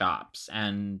secondhand shops,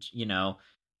 and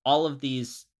all of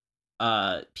these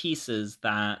pieces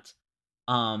that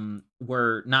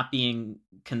were not being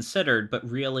considered, but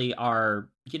really are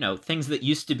things that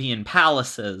used to be in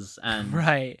palaces and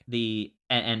Right.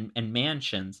 and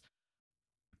mansions.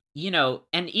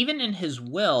 And even in his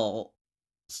will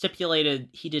stipulated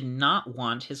he did not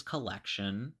want his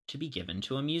collection to be given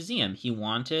to a museum. He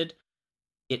wanted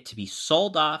it to be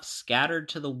sold off, scattered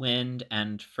to the wind,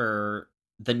 and for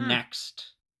the Hmm.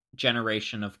 next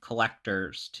generation of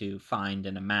collectors to find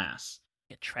and amass.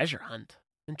 A treasure hunt.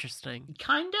 Interesting.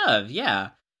 Kind of,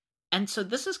 yeah. And so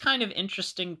this is kind of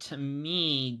interesting to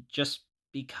me, just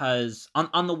because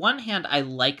on the one hand I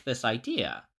like this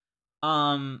idea.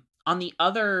 On the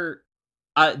other,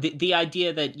 the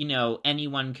idea that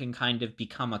anyone can kind of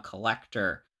become a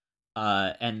collector,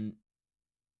 and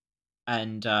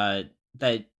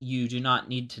that you do not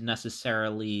need to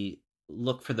necessarily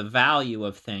look for the value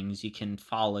of things. You can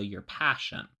follow your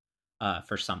passion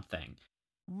for something.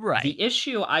 Right. The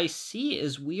issue I see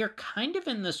is we are kind of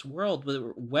in this world where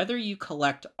whether you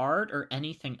collect art or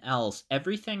anything else,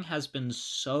 everything has been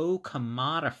so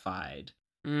commodified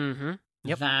Mm-hmm.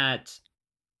 Yep. that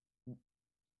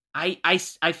I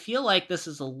feel like this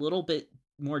is a little bit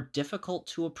more difficult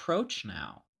to approach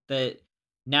now. That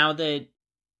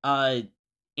uh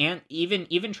and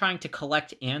even trying to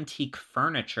collect antique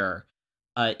furniture,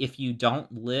 if you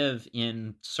don't live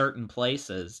in certain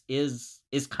places, is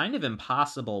kind of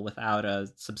impossible without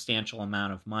a substantial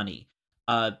amount of money.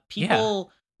 Yeah.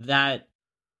 People that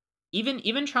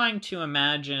even trying to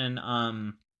imagine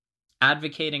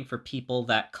advocating for people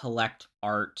that collect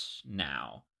art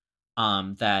now,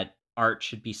 that art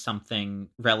should be something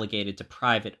relegated to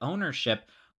private ownership.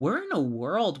 We're in a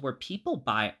world where people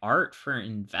buy art for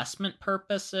investment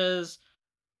purposes.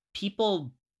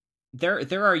 People there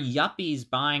are yuppies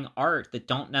buying art that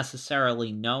don't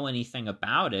necessarily know anything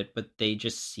about it, but they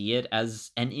just see it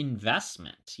as an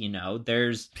investment.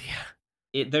 There's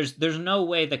no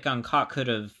way that Goncourt could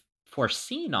have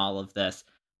foreseen all of this,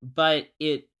 but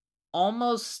it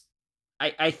almost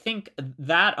I think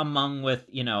that among with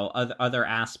other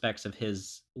aspects of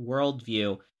his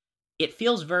worldview, it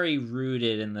feels very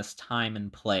rooted in this time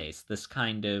and place, this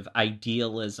kind of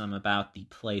idealism about the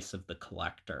place of the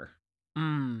collector.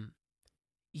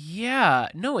 Yeah,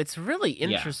 no, it's really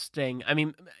interesting. Yeah. I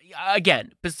mean,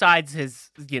 again, besides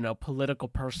his, political,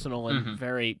 personal, and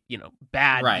very,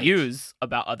 bad views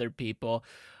about other people,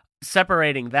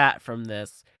 separating that from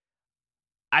this,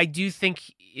 I do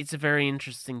think it's a very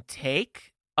interesting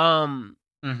take. I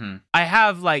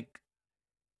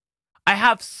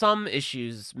have some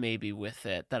issues maybe with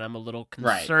it that I'm a little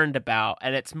concerned about,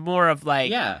 and it's more of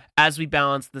as we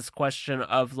balance this question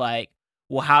of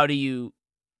well, how do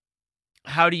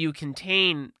you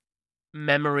contain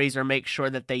memories or make sure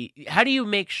that how do you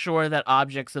make sure that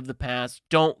objects of the past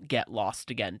don't get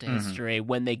lost again to history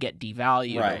when they get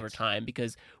devalued over time?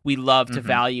 Because we love to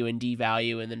value and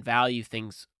devalue and then value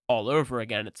things all over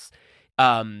again. It's,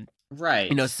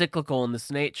 cyclical in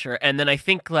this nature. And then I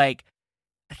think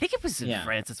it was in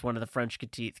France. It's one of the French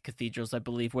cathedrals, I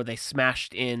believe, where they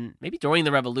smashed in, maybe during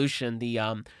the Revolution,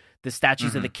 the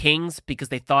statues of the kings because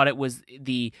they thought it was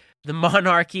the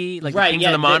monarchy, the kings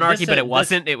of the monarchy, but it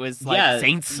wasn't. It was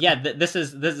saints. Yeah, this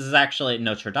is actually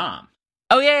Notre Dame.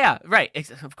 Oh yeah, right.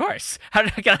 Of course. How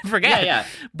can I forget? Yeah.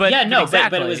 But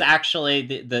it was actually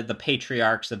the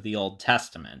patriarchs of the Old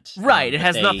Testament. Right. It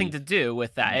has nothing to do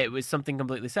with that. It was something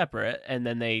completely separate, and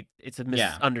then it's a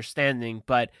misunderstanding.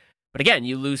 But again,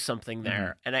 you lose something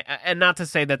there, and not to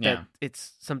say that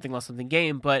it's something lost, something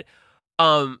gained, but.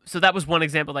 So that was one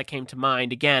example that came to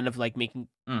mind again of making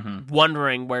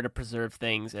wondering where to preserve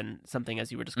things and something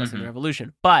as you were discussing the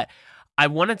Revolution. But I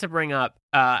wanted to bring up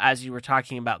as you were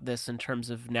talking about this in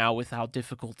terms of now with how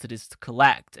difficult it is to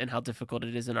collect and how difficult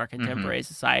it is in our contemporary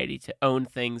society to own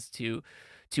things, to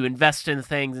invest in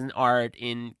things, in art,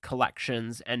 in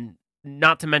collections, and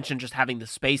not to mention just having the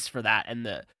space for that and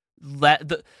the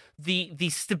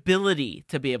stability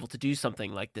to be able to do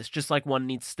something like this, just like one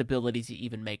needs stability to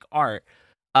even make art.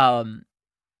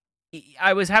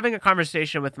 I was having a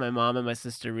conversation with my mom and my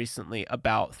sister recently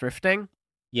about thrifting.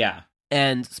 Yeah.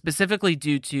 And specifically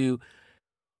due to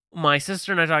my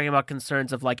sister and I talking about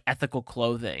concerns of ethical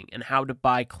clothing and how to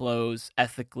buy clothes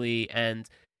ethically and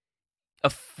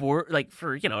afford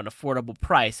for an affordable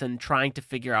price, and trying to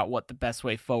figure out what the best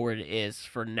way forward is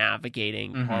for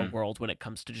navigating our world when it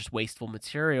comes to just wasteful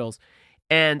materials.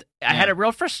 And I had a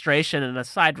real frustration and a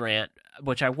side rant,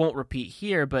 which I won't repeat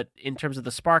here, but in terms of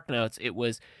the Spark Notes, it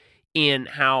was in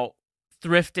how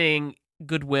thrifting,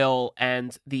 Goodwill,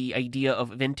 and the idea of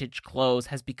vintage clothes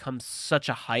has become such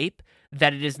a hype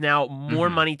that it is now more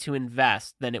money to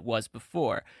invest than it was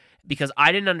before. Because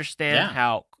I didn't understand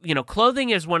how, clothing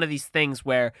is one of these things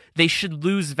where they should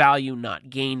lose value,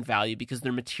 not gain value, because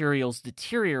their materials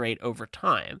deteriorate over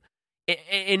time.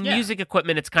 In music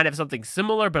equipment, it's kind of something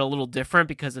similar, but a little different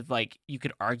because of you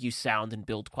could argue sound and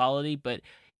build quality. But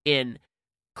in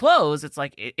clothes, it's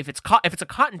if it's a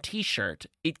cotton T-shirt,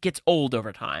 it gets old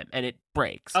over time and it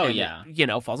breaks. Oh, and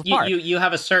it, falls apart. You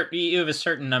have a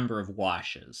certain number of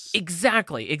washes.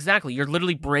 Exactly. You're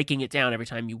literally breaking it down every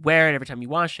time you wear it, every time you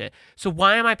wash it. So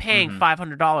why am I paying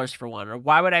 $500 for one, or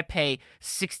why would I pay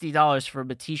 $60 for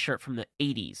a T-shirt from the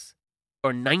 80s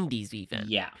or 90s even?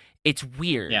 Yeah, it's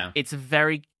weird. Yeah, it's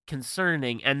very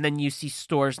concerning. And then you see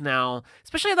stores now,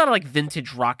 especially a lot of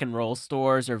vintage rock and roll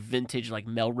stores or vintage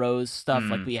Melrose stuff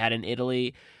like we had in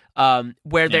Italy,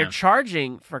 where they're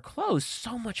charging for clothes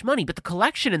so much money, but the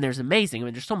collection in there is amazing. I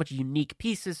mean, there's so much unique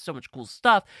pieces, so much cool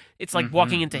stuff. It's like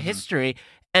walking into history,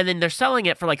 and then they're selling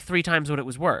it for 3 times what it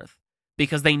was worth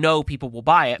because they know people will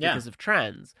buy it because of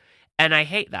trends. And I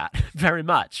hate that very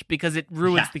much because it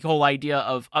ruins the whole idea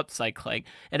of upcycling,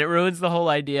 and it ruins the whole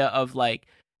idea of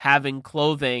having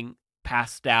clothing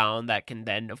passed down that can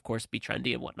then, of course, be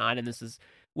trendy and whatnot. And this is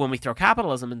when we throw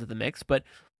capitalism into the mix. But,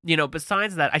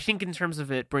 besides that, I think in terms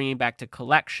of it bringing back to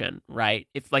collection, right?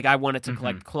 If I wanted to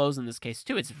collect clothes in this case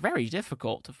too, it's very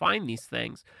difficult to find these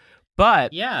things.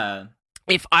 But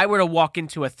if I were to walk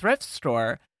into a thrift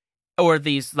store or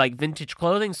these vintage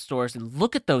clothing stores and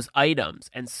look at those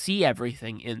items and see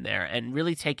everything in there and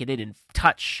really take it in and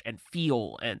touch and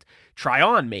feel and try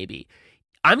on maybe,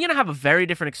 I'm going to have a very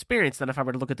different experience than if I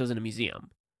were to look at those in a museum.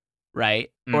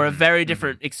 right? Or a very Mhm.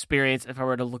 different experience if I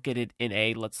were to look at it in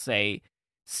a, let's say,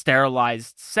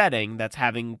 sterilized setting that's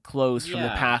having clothes from the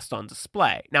Yeah. past on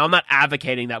display. Now, I'm not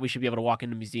advocating that we should be able to walk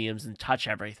into museums and touch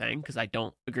everything, because I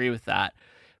don't agree with that.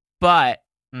 But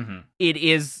Mhm.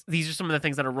 these are some of the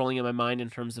things that are rolling in my mind in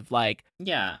terms of like,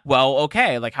 Yeah. well,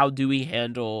 okay, like how do we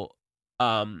handle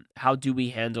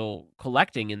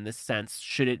collecting in this sense?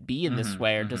 Should it be in this Mhm.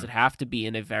 way, or does Mhm. it have to be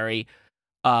in a very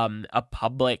a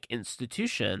public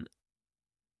institution?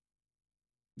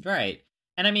 Right.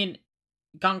 And I mean,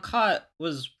 Goncourt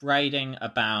was writing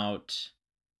about,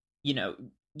 you know,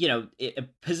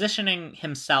 positioning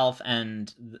himself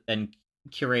and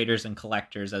curators and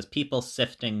collectors as people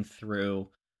sifting through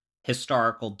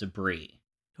historical debris.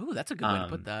 Ooh, that's a good way to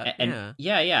put that. And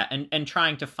Yeah. yeah, and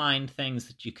trying to find things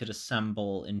that you could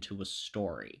assemble into a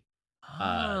story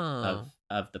Oh.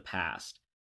 of the past.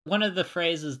 One of the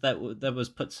phrases that was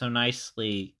put so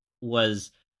nicely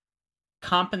was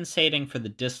compensating for the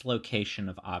dislocation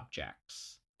of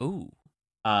objects. Ooh.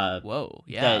 Uh, Whoa.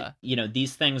 that Yeah.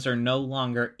 these things are no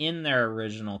longer in their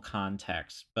original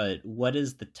context, but what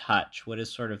is the touch? What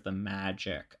is sort of the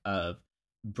magic of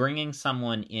bringing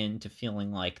someone into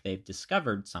feeling like they've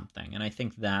discovered something? And I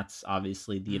think that's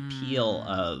obviously Mm. the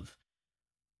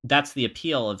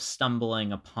appeal of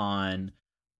stumbling upon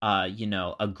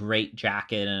a great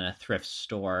jacket in a thrift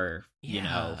store,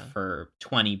 Yeah. for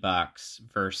 $20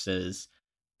 versus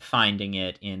finding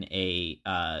it in a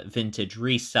vintage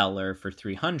reseller for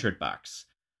 $300.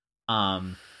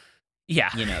 Um, Yeah.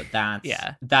 that's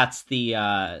Yeah. that's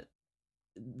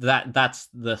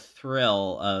the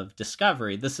thrill of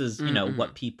discovery. This is, Mm-hmm.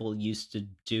 what people used to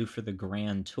do for the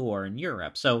grand tour in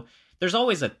Europe. So there's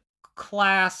always a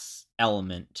class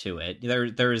element to it.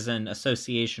 There's an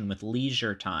association with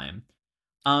leisure time.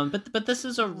 But this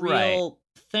is a Right. real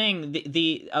thing,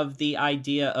 the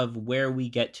idea of where we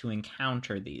get to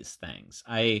encounter these things.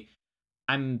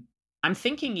 I'm I'm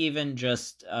thinking even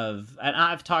just of, and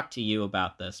I've talked to you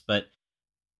about this, but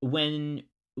when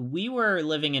we were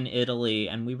living in Italy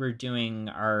and we were doing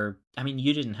I mean,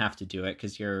 you didn't have to do it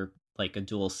because you're like a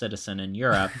dual citizen in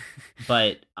Europe,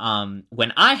 but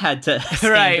when I had to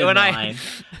stand Right. in When I. line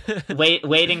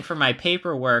waiting for my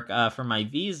paperwork for my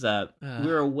visa, we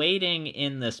were waiting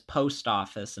in this post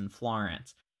office in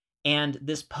Florence. And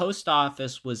this post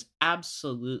office was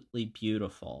absolutely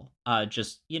beautiful.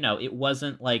 Just, it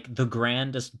wasn't like the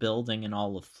grandest building in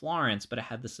all of Florence, but it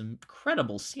had this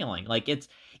incredible ceiling. Like,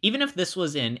 even if this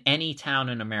was in any town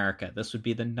in America, this would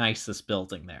be the nicest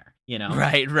building there,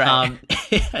 Right. Right.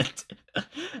 and,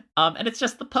 and it's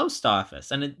just the post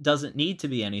office, and it doesn't need to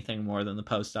be anything more than the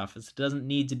post office. It doesn't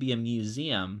need to be a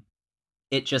museum.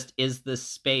 It just is this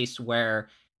space where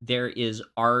there is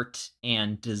art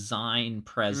and design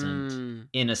present Mm.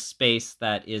 in a space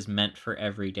that is meant for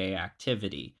everyday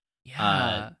activity.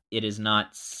 Yeah. It is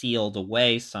not sealed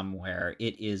away somewhere.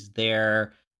 It is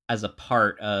there as a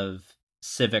part of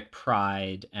civic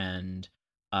pride and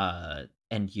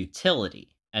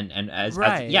utility, and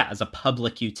Right. as a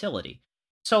public utility.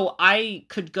 So I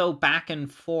could go back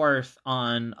and forth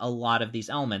on a lot of these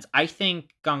elements. I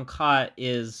think Goncourt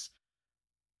is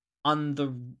on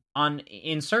the on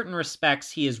in certain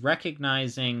respects he is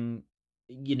recognizing,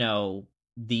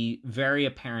 the very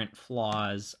apparent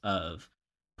flaws of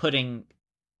putting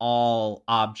all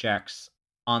objects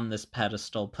on this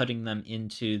pedestal, putting them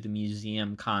into the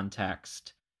museum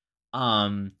context.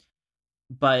 um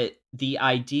but the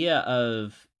idea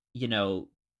of,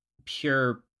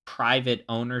 pure private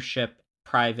ownership,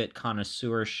 private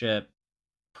connoisseurship,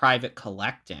 private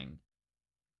collecting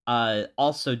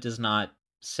also does not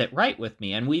sit right with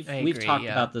me. And I we've agree. talked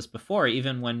Yeah. about this before,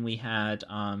 even when we had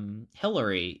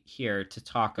Hillary here to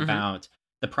talk Mm-hmm. about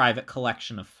the private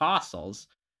collection of fossils.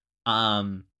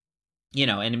 Um,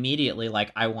 and immediately,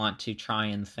 like, I want to try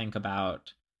and think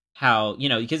about how,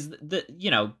 because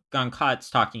Goncourt's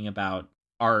talking about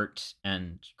art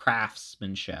and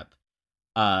craftsmanship.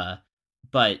 Uh,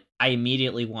 but I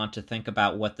immediately want to think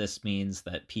about what this means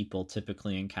that people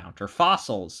typically encounter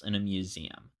fossils in a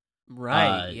museum.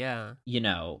 Right. uh, Yeah.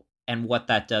 and what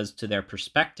that does to their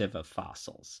perspective of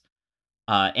fossils,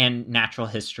 and natural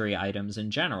history items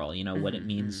in general. What it Mm-hmm.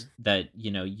 means that,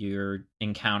 you're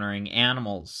encountering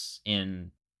animals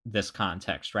in this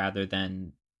context rather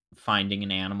than finding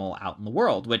an animal out in the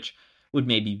world, which would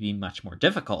maybe be much more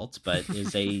difficult, but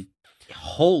is a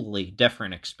wholly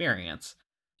different experience.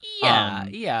 Yeah. Um,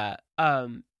 Yeah.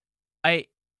 I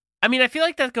I mean, I feel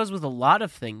like that goes with a lot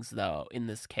of things though in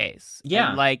this case. And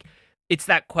yeah, like it's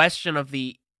that question of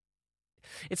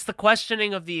it's the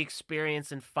questioning of the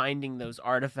experience and finding those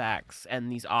artifacts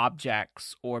and these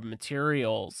objects or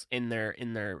materials in their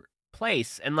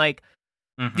place. And like,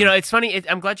 Mhm. you know, it's funny.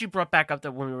 I'm glad you brought back up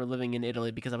that when we were living in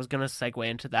Italy, because I was going to segue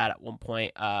into that at one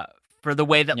point, for the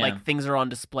way that Yeah. like things are on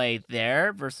display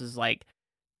there versus like,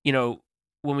 you know,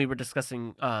 when we were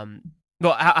discussing,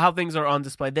 well, how things are on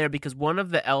display there, because one of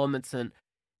the elements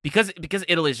because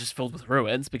Italy is just filled with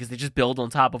ruins, because they just build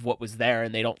on top of what was there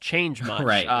and they don't change much,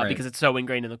 Right. because it's so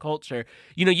ingrained in the culture.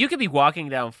 You know, you could be walking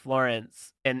down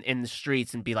Florence and in the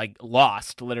streets and be like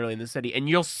lost literally in the city, and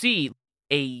you'll see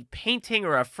a painting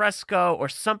or a fresco or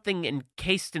something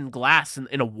encased in glass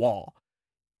in a wall.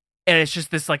 And it's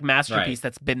just this like masterpiece Right.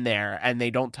 that's been there, and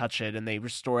they don't touch it, and they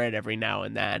restore it every now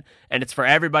and then, and it's for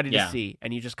everybody to Yeah. see,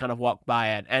 and you just kind of walk by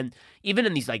it. And even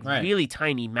in these like Right. really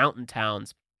tiny mountain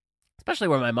towns, especially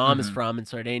where my mom is Mhm. from in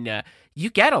Sardinia,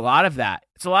 you get a lot of that.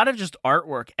 It's a lot of just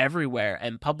artwork everywhere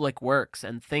and public works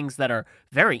and things that are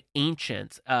very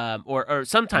ancient, or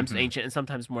sometimes Mhm. ancient and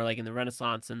sometimes more like in the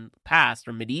Renaissance and past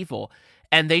or medieval,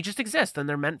 and they just exist and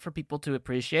they're meant for people to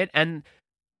appreciate. And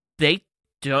they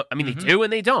don't, I mean, Mhm. they do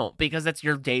and they don't, because that's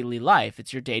your daily life.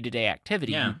 It's your day-to-day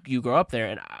activity. Yeah. You grow up there.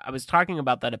 And I was talking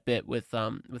about that a bit with my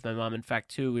mom. In fact,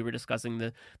 too, we were discussing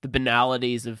the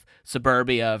banalities of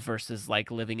suburbia versus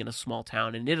like living in a small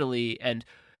town in Italy, and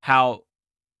how,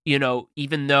 you know,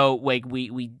 even though like we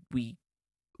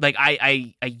like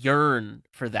I yearn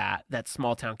for that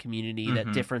small town community, that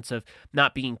Mhm. difference of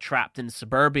not being trapped in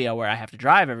suburbia where I have to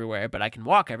drive everywhere, but I can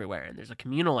walk everywhere, and there's a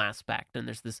communal aspect, and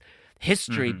there's this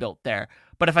history Mhm. built there.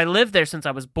 But if I lived there since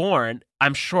I was born,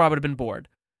 I'm sure I would have been bored.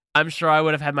 I'm sure I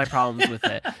would have had my problems with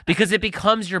it, because it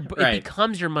becomes your Right. it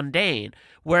becomes your mundane.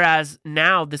 Whereas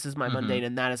now this is my Mhm. mundane,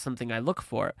 and that is something I look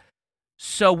for.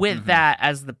 So with Mhm. that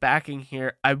as the backing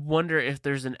here, I wonder if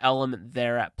there's an element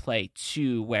there at play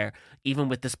too, where even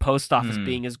with this post office Hmm.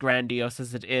 being as grandiose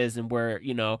as it is, and we're,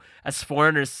 you know, as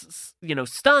foreigners, you know,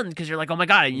 stunned because you're like, oh my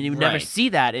God, and you never Right. see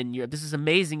that in Europe. This is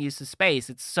amazing use of space.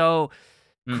 It's so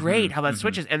great Mhm. how that Mhm.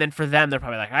 switches. And then for them, they're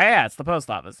probably like, oh yeah, it's the post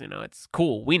office. You know, it's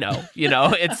cool. We know, you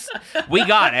know, we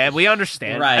got it. We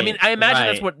understand. I mean, Right. I imagine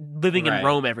that's Right. what living in Right.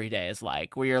 Rome every day is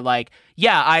like, where you're like,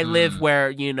 yeah, I live Mm. where,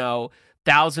 you know,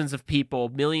 thousands of people,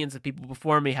 millions of people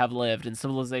before me have lived, and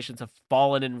civilizations have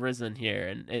fallen and risen here,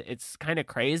 and it's kind of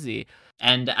crazy.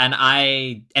 And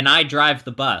I drive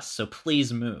the bus, so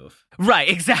please move. Right?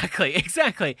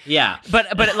 Exactly. Yeah.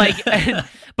 But like,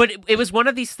 but it was one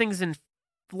of these things in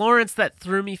Florence that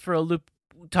threw me for a loop.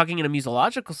 Talking in a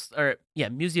museological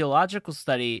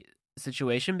study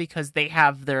situation, because they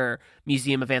have their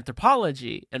Museum of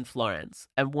Anthropology in Florence,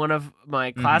 and one of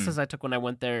my classes I took when I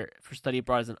went there for study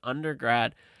abroad as an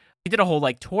undergrad, we did a whole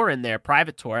like tour in there,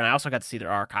 private tour, and I also got to see their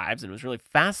archives, and it was really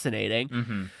fascinating.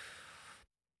 Mm-hmm.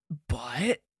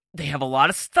 But they have a lot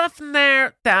of stuff in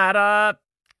there that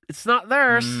it's not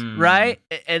theirs, right?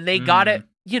 And they got it,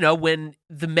 you know, when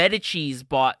the Medicis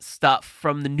bought stuff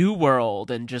from the New World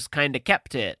and just kind of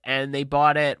kept it. And they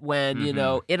bought it when, you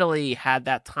know, Italy had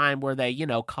that time where they, you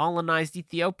know, colonized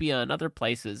Ethiopia and other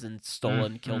places and stole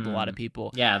and killed a lot of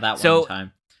people. Yeah, that So- one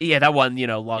time. Yeah, that one, you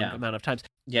know, long Yeah. amount of times.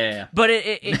 Yeah. But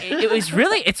it was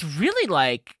really, it's really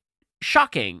like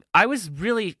shocking. I was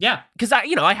really, Yeah. because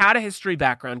I had a history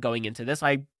background going into this.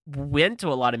 I went to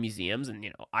a lot of museums and, you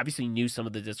know, obviously knew some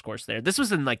of the discourse there. This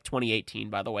was in like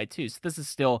 2018, by the way, too. So this is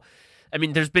still, I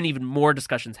mean, there's been even more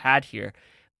discussions had here,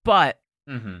 but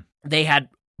Mm-hmm. they had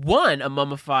a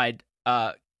mummified,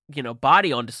 you know,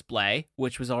 body on display,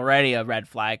 which was already a red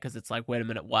flag, because it's like, wait a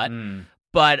minute, what?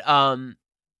 But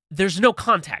there's no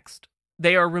context.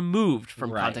 They are removed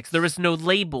from Right. context. There is no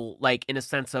label, like in a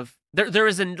sense of there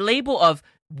is a label of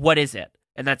what is it,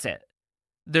 and that's it.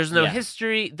 There's no Yeah.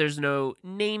 history. There's no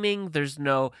naming. There's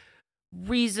no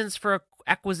reasons for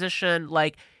acquisition.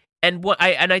 Like, and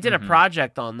I did a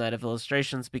project on that of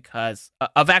illustrations, because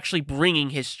of actually bringing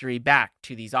history back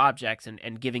to these objects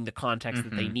and giving the context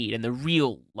that they need, and the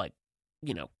real, like,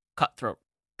 you know, cutthroat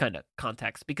kind of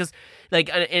context, because like,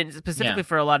 and specifically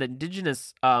for a lot of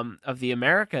indigenous of the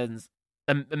American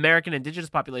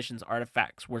indigenous populations,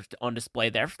 artifacts were on display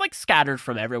there, like scattered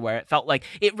from everywhere. It felt like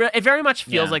it very much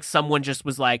feels like someone just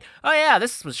was like, oh yeah,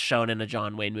 this was shown in a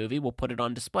John Wayne movie, we'll put it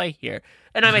on display here.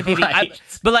 And I might be I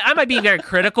might be being very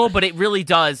critical, but it really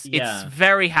does, it's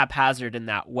very haphazard in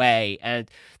that way.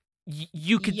 And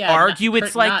you could argue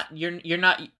it's like you're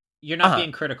not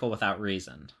being critical without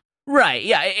reason. Right,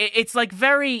 yeah, it's like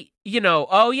very, you know,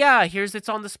 oh yeah, it's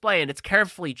on display, and it's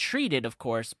carefully treated, of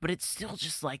course, but it's still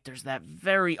just like, there's that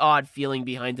very odd feeling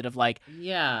behind it of like,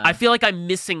 I feel like I'm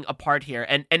missing a part here,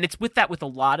 and it's with a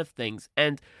lot of things,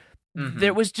 and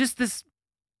there was just this,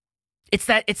 it's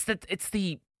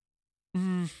the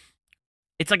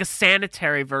it's like a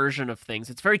sanitary version of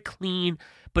things. It's very clean,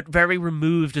 but very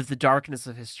removed of the darkness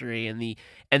of history and the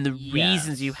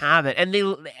reasons you have it.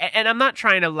 And I'm not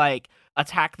trying to like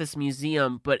attack this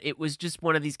museum, but it was just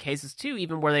one of these cases too,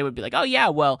 even where they would be like, oh yeah,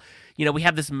 well, we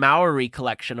have this Maori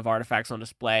collection of artifacts on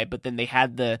display, but then they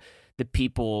had the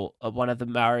people of one of the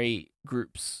Maori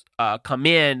groups come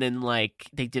in and like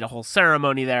they did a whole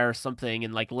ceremony there or something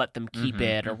and like let them keep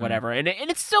it or whatever. And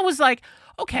it still was like,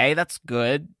 okay, that's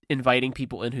good, inviting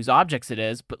people in whose objects it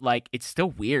is, but like it's still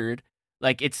weird.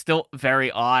 Like it's still very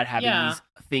odd having these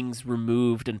things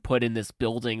removed and put in this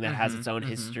building that has its own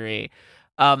history.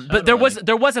 But there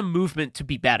was a movement to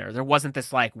be better. There wasn't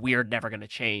this like we're never going to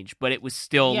change, but it was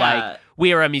still like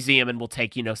we are a museum and we'll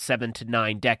take 7 to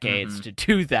 9 decades to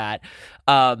do that.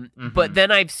 But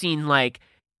then I've seen like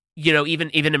even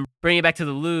in bringing it back to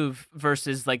the Louvre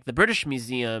versus like the British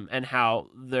Museum and how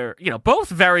they're both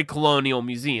very colonial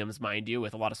museums, mind you,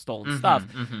 with a lot of stolen stuff.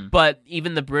 But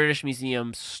even the British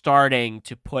Museum starting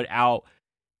to put out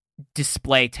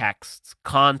display texts,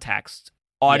 context,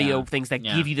 audio things that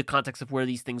give you the context of where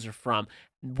these things are from,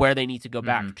 where they need to go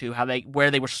back to, where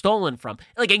they were stolen from,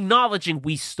 like acknowledging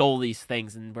we stole these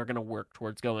things and we're going to work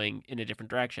towards going in a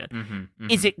different direction.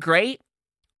 Is it great?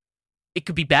 It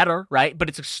could be better, right? But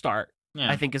it's a start,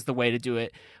 I think, is the way to do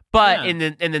it. But and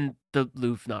then the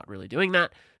Louvre not really doing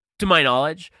that, to my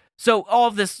knowledge. So all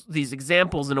of these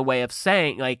examples in a way of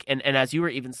saying like, and as you were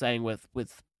even saying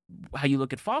with how you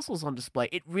look at fossils on display,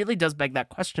 it really does beg that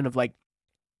question of like,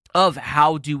 of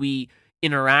how do we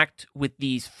interact with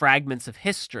these fragments of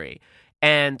history,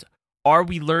 and are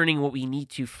we learning what we need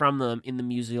to from them in the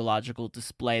museological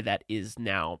display that is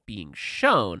now being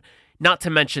shown? Not to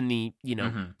mention the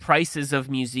prices of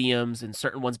museums and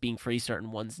certain ones being free,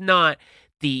 certain ones not.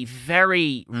 The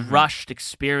very rushed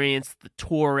experience, the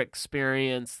tour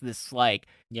experience, this like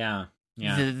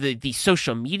the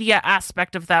social media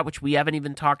aspect of that, which we haven't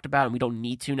even talked about, and we don't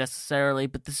need to necessarily.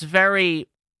 But this very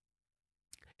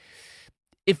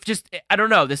I don't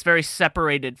know, this very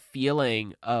separated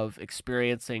feeling of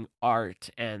experiencing art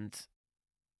and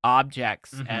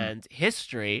objects and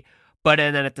history. But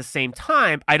then at the same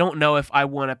time, I don't know if I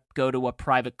want to go to a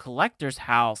private collector's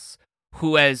house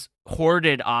who has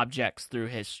hoarded objects through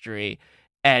history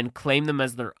and claim them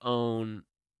as their own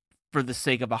for the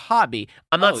sake of a hobby.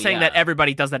 I'm not saying that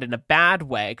everybody does that in a bad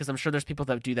way, because I'm sure there's people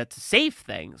that do that to save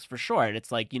things, for sure. And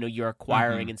it's like, you're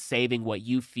acquiring and saving what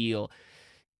you feel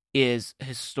is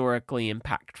historically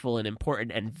impactful and important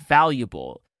and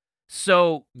valuable.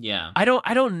 So I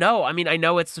don't know. I mean, I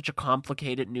know it's such a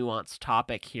complicated, nuanced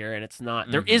topic here, and it's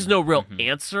not. There is no real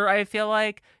answer, I feel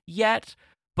like, yet.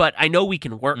 But I know we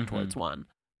can work towards one.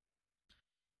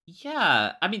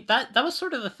 Yeah, I mean that was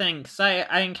sort of the thing, because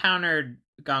I encountered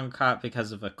Goncourt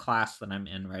because of a class that I'm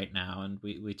in right now, and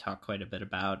we talk quite a bit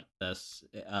about this.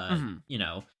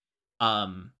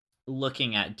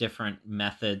 Looking at different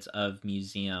methods of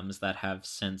museums that have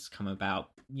since come about,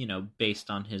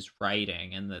 based on his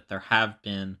writing, and that there have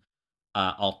been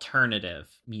alternative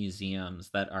museums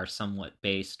that are somewhat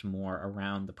based more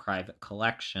around the private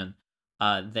collection.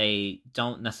 They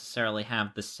don't necessarily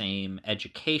have the same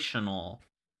educational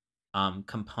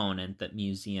component that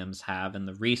museums have, and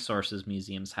the resources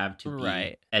museums have to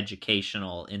be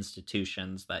educational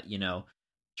institutions that,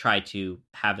 try to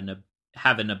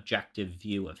have an objective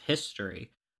view of history,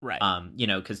 right?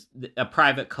 Because a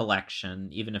private collection,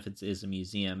 even if it is a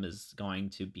museum, is going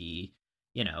to be,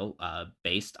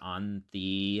 based on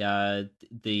the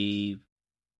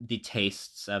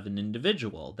tastes of an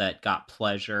individual that got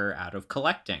pleasure out of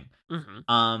collecting.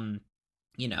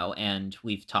 And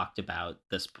we've talked about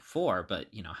this before, but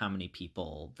how many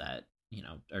people that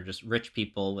are just rich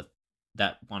people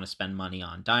that want to spend money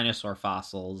on dinosaur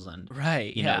fossils and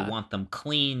want them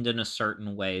cleaned in a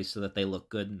certain way so that they look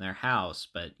good in their house,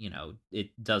 but it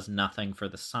does nothing for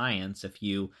the science if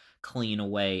you clean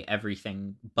away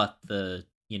everything but the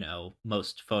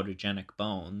most photogenic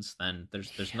bones. Then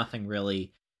there's nothing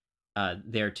really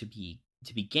there to be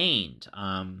gained,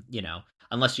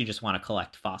 unless you just want to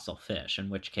collect fossil fish, in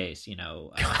which case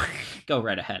go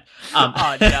right ahead.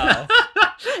 Oh no.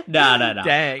 No.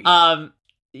 Dang.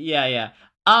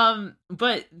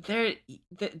 But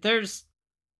there's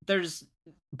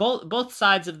both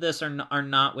sides of this are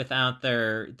not without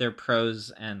their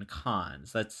pros and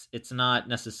cons. It's not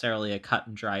necessarily a cut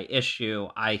and dry issue.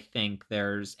 I think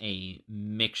there's a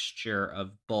mixture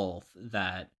of both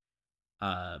that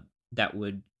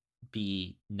would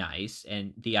be nice,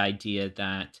 and the idea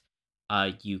that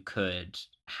you could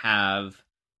have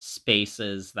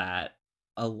spaces that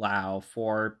allow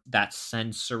for that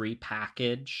sensory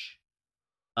package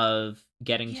of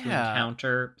getting to Yeah.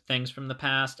 encounter things from the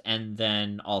past, and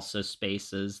then also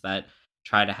spaces that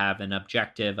try to have an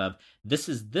objective of this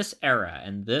is this era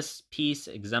and this piece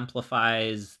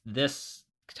exemplifies this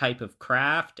type of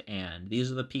craft and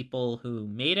these are the people who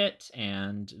made it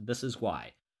and this is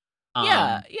why.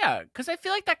 Yeah, because I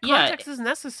feel like that Yeah. context is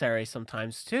necessary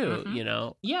sometimes too, Mhm. you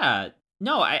know? Yeah.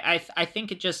 No, I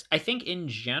think I think in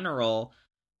general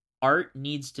art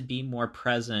needs to be more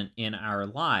present in our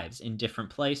lives in different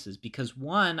places because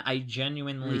one, I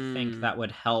genuinely think Mm. that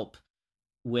would help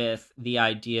with the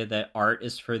idea that art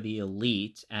is for the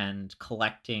elite and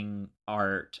collecting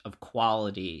art of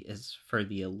quality is for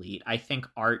the elite. I think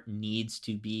art needs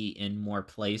to be in more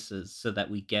places so that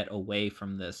we get away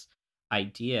from this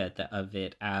idea of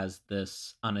it as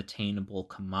this unattainable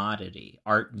commodity.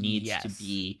 Art needs to Yes.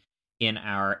 be in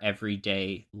our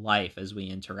everyday life as we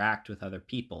interact with other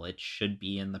people. It should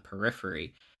be in the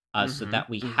periphery so that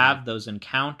we have those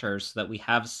encounters, so that we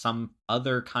have some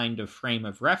other kind of frame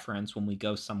of reference when we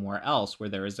go somewhere else where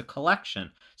there is a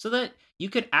collection, so that you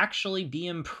could actually be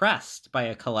impressed by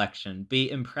a collection,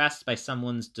 be impressed by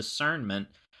someone's discernment,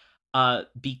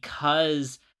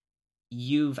 because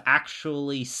you've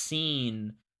actually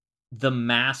seen the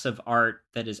massive art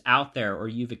that is out there, or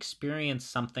you've experienced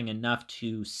something enough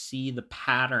to see the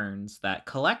patterns that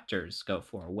collectors go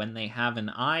for. When they have an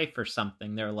eye for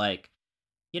something, they're like,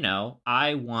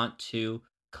 I want to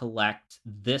collect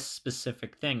this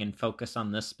specific thing and focus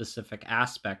on this specific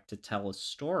aspect to tell a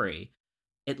story.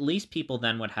 At least people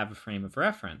then would have a frame of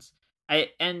reference.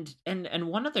 And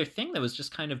one other thing that was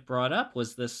just kind of brought up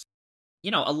was this,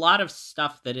 a lot of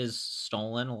stuff that is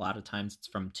stolen, a lot of times it's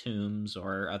from tombs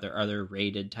or other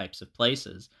raided types of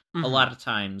places. A lot of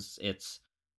times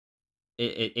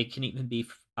it can even be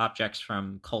objects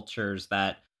from cultures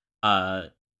that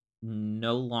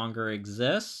no longer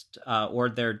exist, or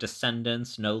their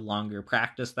descendants no longer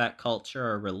practice that culture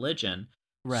or religion.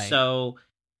 Right. So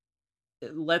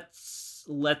let's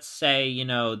say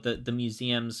the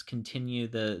museums continue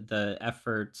the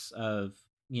efforts of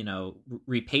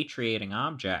repatriating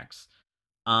objects.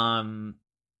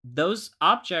 Those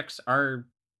objects are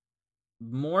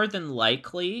more than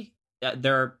likely,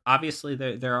 there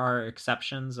are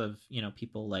exceptions of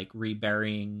people like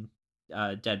reburying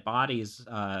dead bodies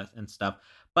and stuff,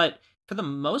 but for the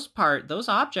most part those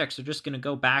objects are just going to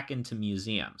go back into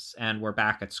museums, and we're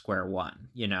back at square one,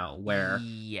 where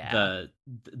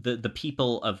the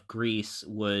people of Greece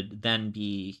would then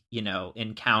be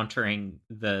encountering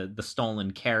the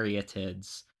stolen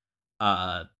caryatids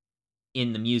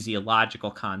in the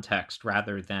museological context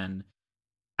rather than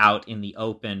out in the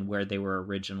open where they were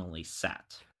originally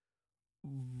set.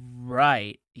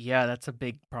 Right. Yeah, that's a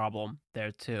big problem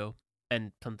there too,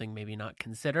 and something maybe not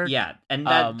considered. Yeah, and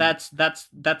that's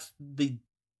the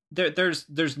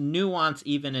there's nuance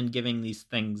even in giving these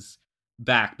things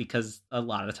back, because a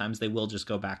lot of times they will just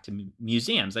go back to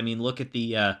museums. I mean, look at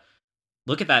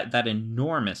that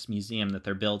enormous museum that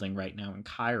they're building right now in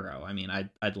Cairo. I mean,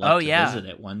 I'd love to visit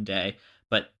it one day,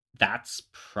 but that's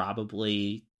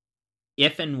probably,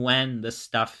 if and when this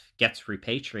stuff gets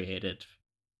repatriated,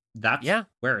 that's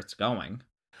where it's going.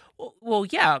 Well,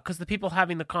 yeah, because the people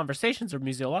having the conversations are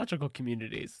museological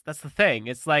communities. That's the thing.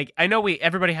 It's like, I know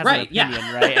everybody has an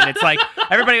opinion, right? And it's like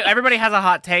everybody has a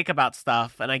hot take about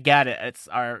stuff, and I get it. It's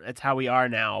how we are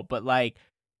now. But like,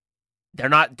 they're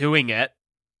not doing it,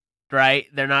 right?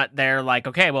 They're like,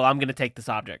 okay, well, I'm going to take this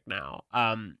object now.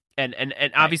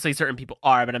 And obviously certain people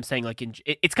are, but I'm saying like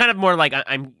it's kind of more like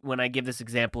I'm when I give this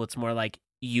example, it's more like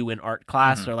you in art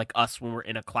class or like us when we're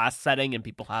in a class setting and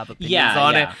people have opinions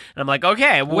on it, and I'm like,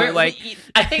 okay, we're like,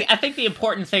 I think the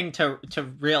important thing to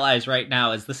realize right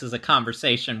now is this is a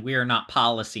conversation. We are not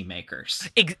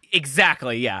policymakers.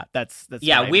 Exactly. Yeah, that's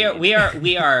yeah. We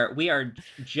are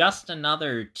just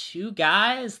another two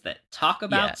guys that talk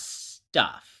about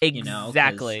stuff.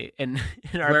 Exactly, and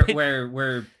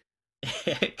we're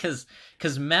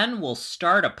because men will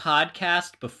start a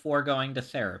podcast before going to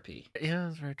therapy. Yeah,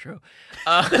 that's very true.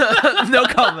 No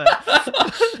comment.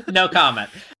 No comment.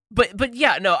 But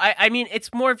yeah, no, I mean,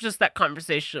 it's more of just that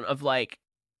conversation of like,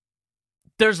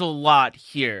 there's a lot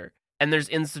here, and there's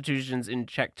institutions in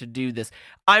check to do this.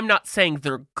 I'm not saying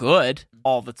they're good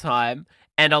all the time,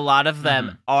 and a lot of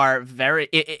them are very,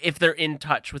 if they're in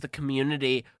touch with a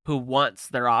community who wants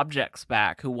their objects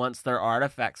back, who wants their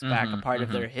artifacts back, a part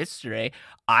of their history,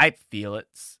 I feel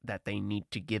it's that they need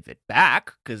to give it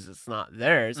back because it's not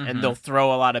theirs, and they'll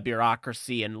throw a lot of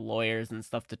bureaucracy and lawyers and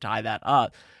stuff to tie that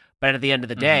up. But at the end of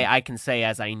the day, I can say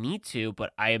as I need to,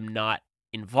 but I am not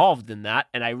involved in that,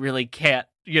 and I really can't,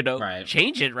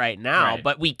 change it right now. Right.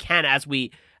 But we can, as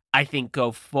we, I think,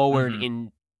 go forward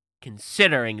in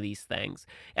considering these things.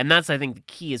 And that's, I think, the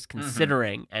key is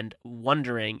considering and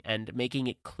wondering and making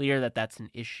it clear that that's an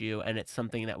issue and it's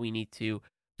something that we need to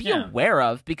be aware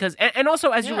of. Because, and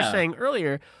also, as you were saying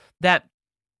earlier, that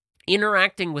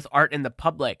interacting with art in the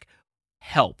public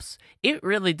helps. It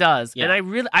really does. And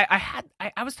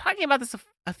I was talking about this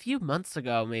a few months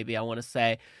ago, maybe, I want to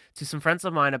say, to some friends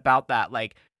of mine about that,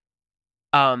 like,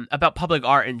 about public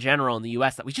art in general in the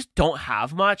US, that we just don't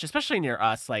have much, especially near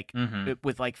us, like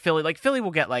with like Philly. Like Philly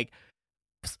will get like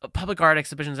public art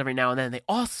exhibitions every now and then. They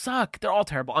all suck. They're all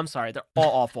terrible. I'm sorry. They're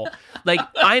all awful. Like,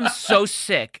 I'm so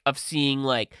sick of seeing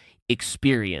like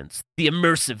Experience, the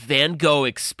immersive Van Gogh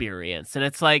experience. And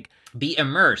it's like, be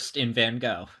immersed in Van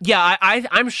Gogh. Yeah,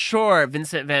 I'm sure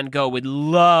Vincent van Gogh would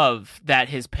love that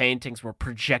his paintings were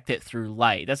projected through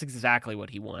light. That's exactly what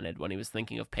he wanted when he was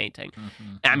thinking of painting.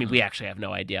 I mean, we actually have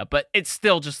no idea, but it's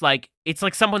still just like, it's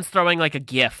like someone's throwing like a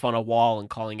GIF on a wall and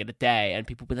calling it a day, and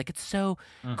people be like, it's so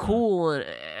cool. And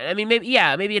I mean, maybe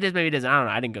it is, maybe it isn't. I don't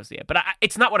know. I didn't go see it, but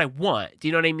it's not what I want. Do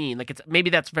you know what I mean? Like, it's maybe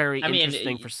that's very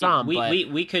interesting for some.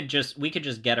 We could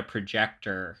just get a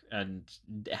projector and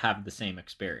have the same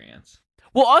experience.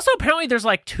 Well, also, apparently there's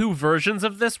like two versions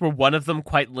of this, where one of them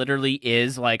quite literally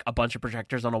is like a bunch of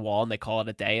projectors on a wall and they call it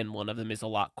a day, and one of them is a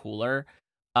lot cooler,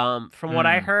 from what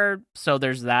I heard. So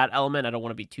there's that element. I don't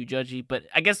want to be too judgy, but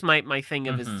I guess my thing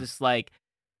of is just like,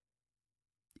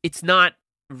 it's not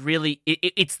really,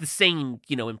 it's the same,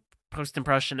 you know,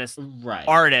 post-impressionist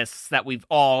artists that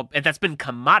that's been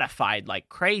commodified like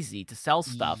crazy to sell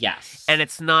stuff. Yes. And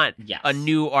it's not a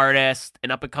new artist,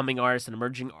 an up-and-coming artist, an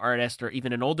emerging artist, or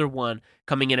even an older one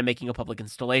coming in and making a public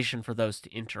installation for those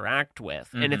to interact with.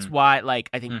 And it's why, like,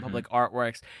 I think public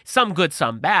artworks, some good,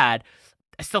 some bad,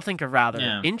 I still think are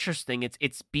rather interesting.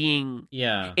 It's being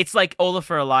it's like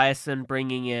Olafur Eliasson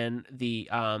bringing in the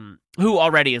who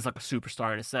already is like a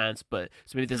superstar in a sense, but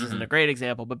so maybe this isn't a great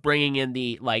example, but bringing in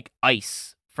the like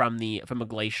ice from a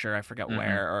glacier, I forget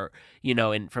where, or you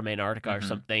know, from Antarctica or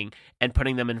something, and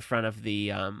putting them in front of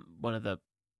the one of the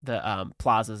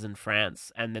plazas in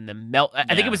France, and then the melt.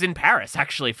 I think it was in Paris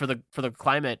actually for the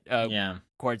climate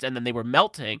accords, and then they were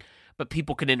melting. But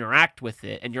people can interact with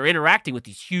it, and you're interacting with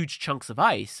these huge chunks of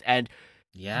ice, and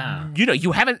you know,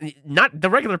 the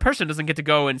regular person doesn't get to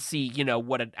go and see, you know,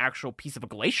 what an actual piece of a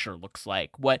glacier looks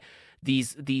like, what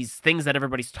these things that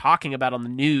everybody's talking about on the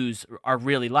news are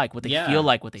really like, what they feel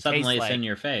like, what they taste like. Suddenly it's in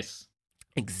your face.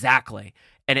 Exactly.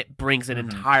 And it brings an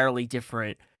entirely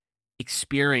different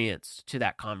experience to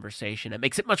that conversation. It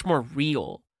makes it much more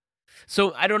real.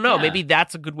 So I don't know, maybe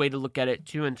that's a good way to look at it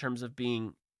too, in terms of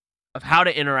of how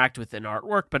to interact with an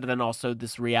artwork, but then also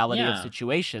this reality of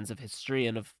situations, of history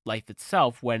and of life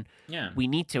itself when we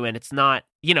need to. And it's not,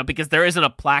 you know, because there isn't a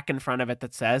plaque in front of it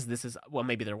that says this is, well,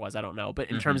 maybe there was, I don't know, but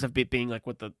in terms of it being like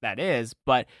what that is,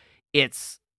 but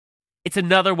it's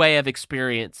another way of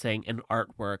experiencing an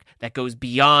artwork that goes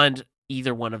beyond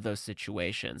either one of those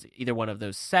situations, either one of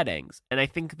those settings. And I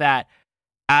think that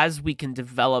as we can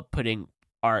develop putting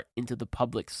art into the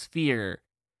public sphere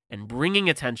and bringing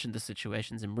attention to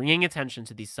situations and bringing attention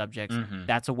to these subjects,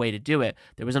 that's a way to do it.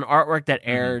 There was an artwork that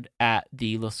aired at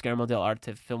the Lo Schermo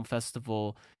dell'Arte Film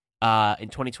Festival in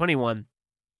 2021,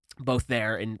 both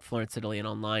there in Florence, Italy, and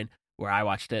online, where I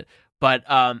watched it. But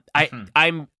I'm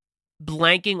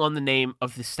blanking on the name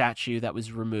of the statue that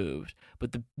was removed.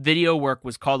 But the video work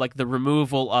was called like the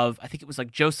removal of, I think it was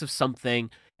like Joseph something,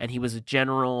 and he was a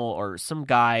general or some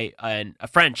guy, and a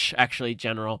French actually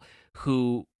general,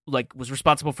 who like was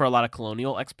responsible for a lot of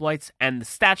colonial exploits. And the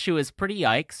statue is pretty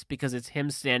yikes, because it's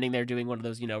him standing there doing one of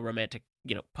those, you know, romantic,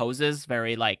 you know, poses,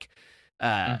 very like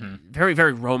very,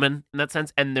 very Roman in that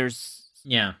sense. And there's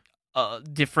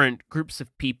different groups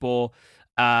of people,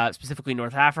 specifically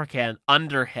North African,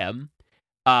 under him,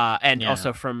 and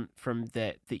also from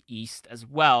the east as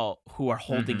well, who are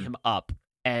holding him up.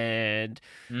 And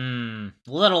a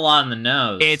little on the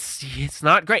nose. It's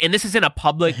not great. And this is in a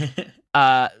public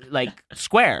like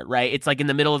square, right? It's like in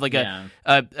the middle of like a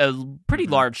pretty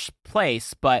large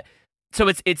place, but so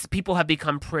it's people have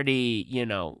become pretty, you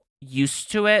know,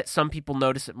 used to it. Some people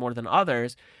notice it more than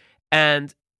others,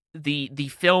 and the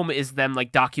film is them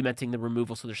like documenting the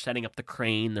removal. So they're setting up the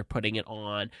crane, they're putting it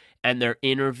on, and they're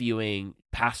interviewing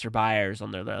passerbyers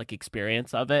on their like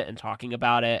experience of it and talking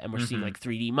about it. And we're seeing like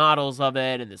 3D models of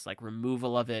it and this like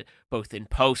removal of it, both in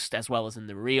post as well as in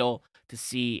the reel, to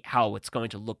see how it's going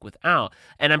to look without.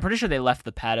 And I'm pretty sure they left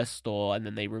the pedestal and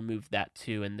then they removed that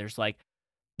too. And there's like,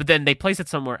 but then they place it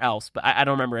somewhere else, but I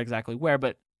don't remember exactly where,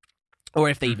 but, or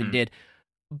if they even did,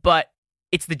 but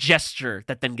it's the gesture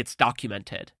that then gets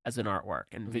documented as an artwork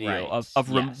and video of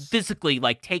physically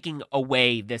like taking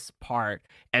away this part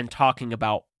and talking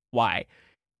about Why?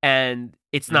 And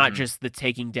it's not just the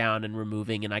taking down and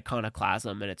removing an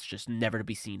iconoclasm and it's just never to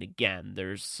be seen again.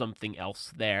 There's something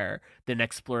else there, an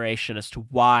exploration as to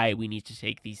why we need to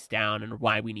take these down and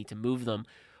why we need to move them,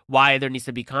 why there needs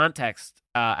to be context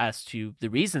as to the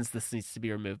reasons this needs to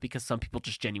be removed, because some people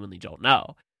just genuinely don't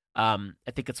know. I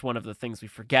think it's one of the things we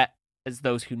forget as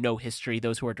those who know history,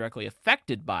 those who are directly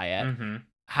affected by it,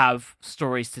 have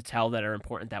stories to tell that are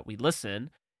important that we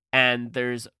listen. And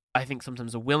there's, I think,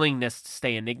 sometimes a willingness to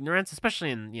stay in ignorance,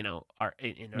 especially in,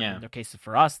 in their case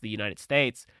for us, the United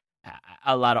States.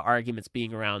 A lot of arguments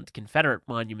being around Confederate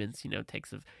monuments,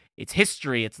 takes of its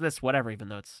history, it's this, whatever, even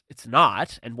though it's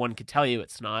not, and one could tell you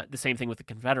it's not. The same thing with the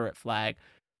Confederate flag.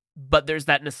 But there's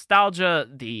that nostalgia,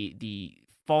 the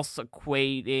false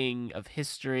equating of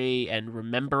history and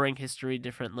remembering history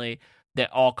differently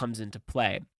that all comes into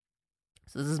play.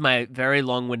 So this is my very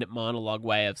long-winded monologue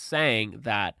way of saying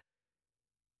that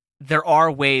there are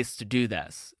ways to do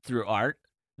this through art.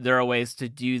 There are ways to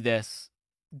do this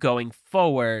going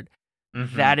forward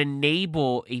that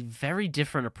enable a very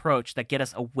different approach that get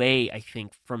us away, I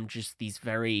think, from just these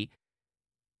very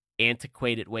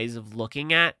antiquated ways of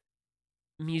looking at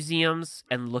museums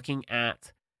and looking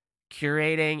at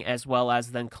curating as well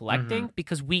as then collecting,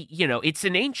 because it's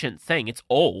an ancient thing. It's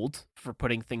old for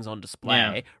putting things on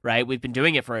display, right? We've been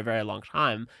doing it for a very long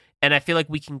time. And I feel like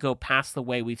we can go past the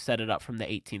way we've set it up from the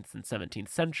 18th and 17th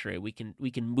century. We can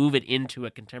move it into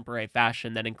a contemporary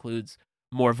fashion that includes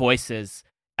more voices,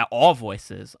 all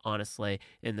voices, honestly,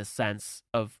 in the sense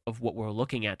of what we're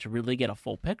looking at to really get a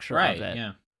full picture of it.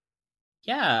 Right,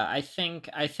 yeah. I think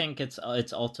it's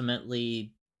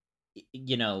ultimately,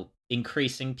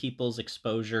 increasing people's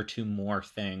exposure to more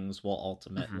things will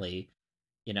ultimately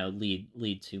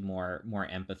lead to more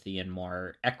empathy and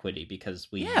more equity, because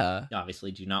we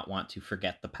obviously do not want to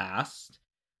forget the past,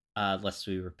 lest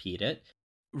we repeat it.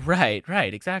 Right,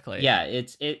 exactly. Yeah,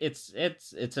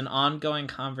 it's an ongoing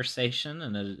conversation,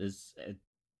 and it is,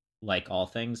 like all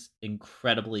things,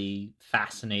 incredibly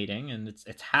fascinating, and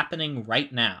it's happening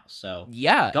right now. So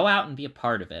go out and be a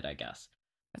part of it, I guess.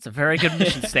 That's a very good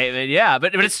mission statement. Yeah,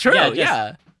 but it's true.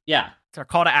 Yeah. It's our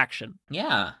call to action.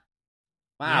 Yeah.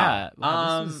 Wow.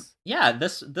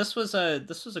 This was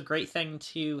a great thing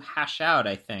to hash out,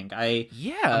 I think. I'm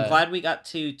glad we got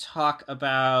to talk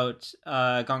about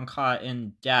Goncourt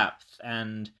in depth,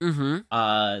 and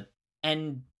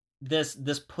and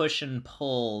this push and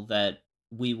pull that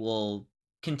we will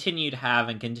continue to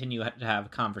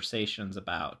have conversations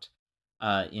about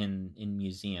in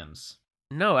museums.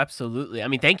 No, absolutely. I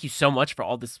mean, thank you so much for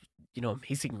all this,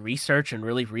 amazing research and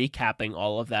really recapping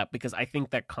all of that, because I think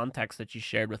that context that you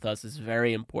shared with us is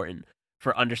very important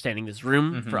for understanding this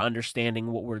room, for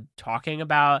understanding what we're talking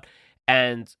about,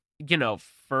 and,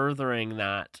 furthering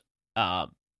that,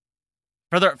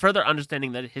 further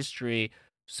understanding that history,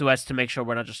 so as to make sure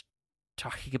we're not just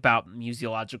talking about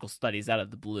museological studies out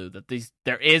of the blue, that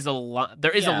there is a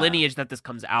lineage that this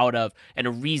comes out of, and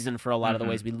a reason for a lot of the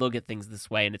ways we look at things this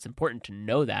way, and it's important to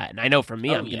know that. And I know for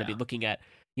me, I'm going to be looking at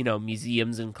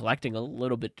museums and collecting a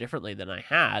little bit differently than I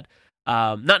had,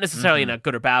 not necessarily in a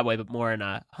good or bad way, but more in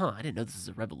a I didn't know this is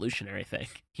a revolutionary thing,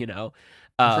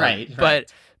 right.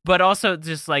 But also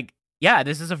just like,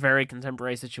 this is a very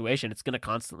contemporary situation. It's going to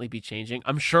constantly be changing.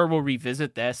 I'm sure we'll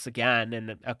revisit this again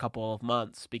in a couple of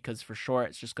months, because for sure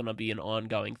it's just going to be an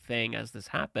ongoing thing as this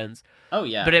happens. Oh,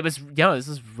 yeah. But it was, this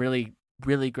is really,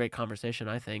 really great conversation,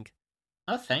 I think.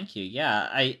 Oh, thank you. Yeah,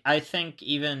 I think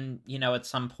even, at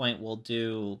some point we'll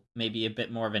do maybe a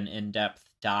bit more of an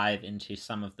in-depth dive into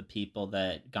some of the people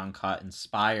that Goncourt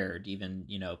inspired, even,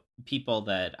 people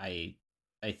that I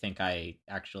think I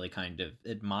actually kind of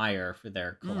admire for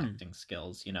their collecting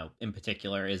skills. In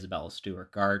particular, Isabella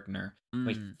Stewart Gardner.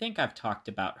 I think I've talked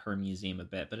about her museum a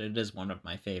bit, but it is one of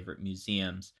my favorite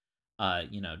museums.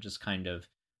 Just kind of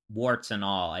warts and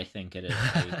all. I think it is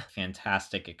a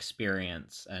fantastic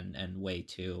experience and way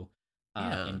to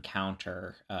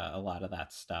encounter a lot of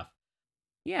that stuff.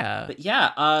 Yeah.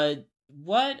 But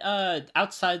what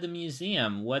outside the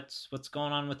museum, what's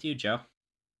going on with you, Joe?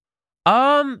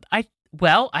 I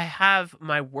have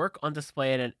my work on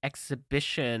display at an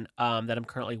exhibition that I'm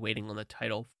currently waiting on the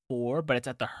title for, but it's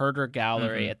at the Herder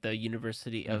Gallery at the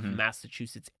University of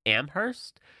Massachusetts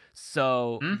Amherst.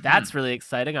 So that's really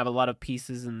exciting. I have a lot of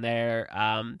pieces in there.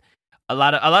 A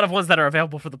lot of ones that are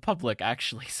available for the public,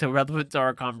 actually, so relevant to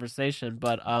our conversation.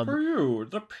 But for you,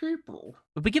 the people.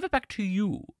 We give it back to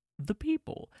you, the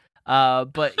people.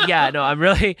 But no, I'm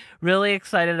really, really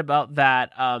excited about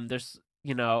that. There's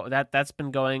that's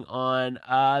been going on.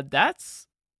 That's,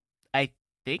 I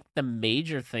think, the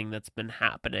major thing that's been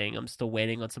happening. I'm still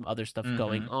waiting on some other stuff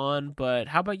going on. But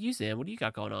how about you, Zan? What do you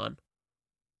got going on?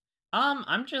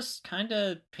 I'm just kind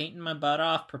of painting my butt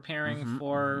off, preparing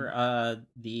for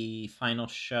the final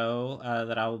show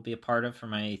that I will be a part of for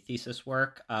my thesis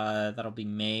work. That'll be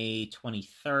May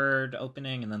 23rd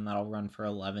opening, and then that'll run for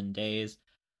 11 days.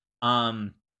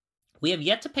 We have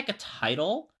yet to pick a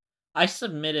title. I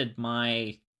submitted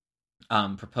my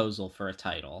proposal for a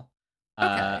title. Okay.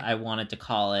 I wanted to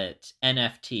call it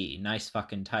NFT. Nice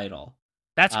fucking title.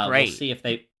 That's great. We'll see if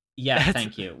they. Yeah,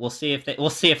 thank you. We'll see if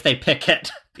they pick it.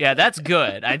 Yeah, that's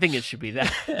good. I think it should be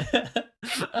that.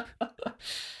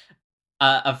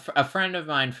 A friend of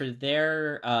mine for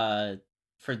their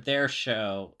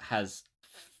show has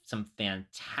some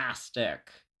fantastic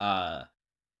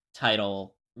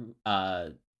titles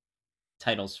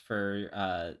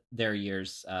for their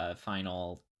year's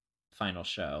final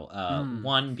show.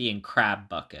 One being Crab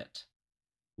Bucket,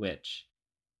 which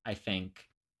I think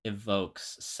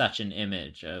evokes such an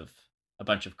image of a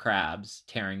bunch of crabs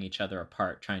tearing each other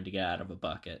apart trying to get out of a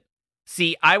bucket.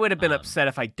 See, I would have been upset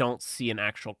if I don't see an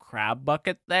actual crab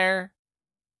bucket there,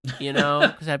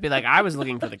 because I'd be like, I was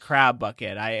looking for the crab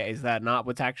bucket. Is that not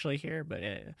what's actually here? But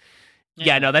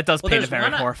yeah, no, that does paint a very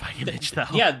horrifying image, though.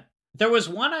 Yeah, there was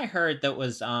one I heard that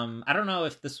was, I don't know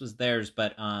if this was theirs,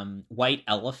 but White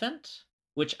Elephant,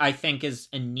 which I think is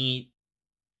a neat.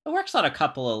 It works on a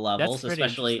couple of levels,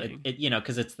 especially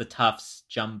because it's the Tufts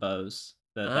jumbos,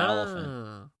 the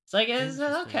elephant. It's like it's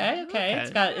okay.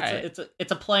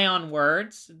 It's a play on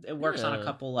words. It works on a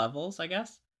couple levels, I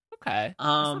guess. Okay, that's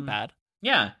not bad.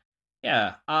 Yeah.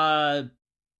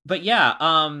 But yeah,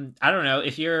 I don't know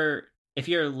if you're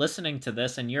listening to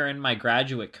this and you're in my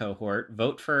graduate cohort,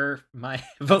 vote for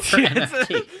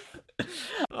NFT.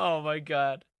 Oh my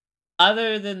god.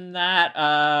 Other than that,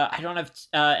 I don't have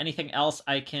anything else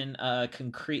I can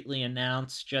concretely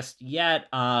announce just yet.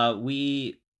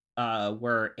 We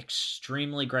were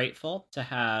extremely grateful to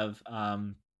have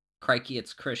Crikey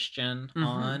It's Christian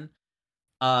on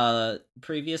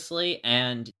previously,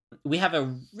 and we have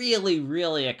a really,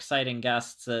 really exciting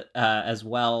guest as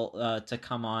well to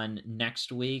come on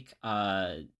next week.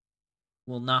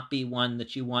 Will not be one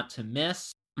that you want to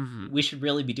miss. We should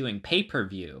really be doing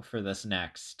pay-per-view for this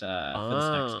next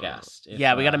guest. We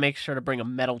got to make sure to bring a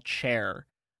metal chair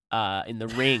in the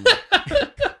ring.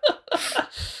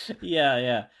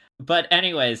 Yeah. But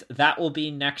anyways, that will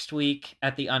be next week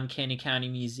at the Uncanny County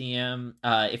Museum.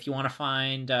 If you want to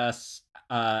find us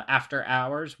after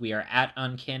hours, we are at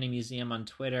Uncanny Museum on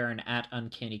Twitter and at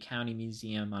Uncanny County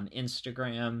Museum on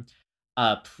Instagram.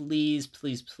 Please,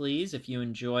 if you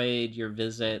enjoyed your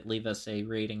visit, leave us a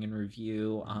rating and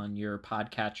review on your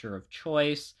podcatcher of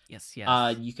choice. Yes.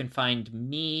 You can find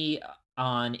me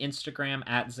on Instagram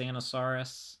at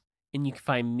Xanosaurus. And you can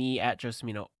find me at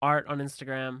Josemino Art on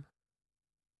Instagram.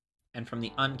 And from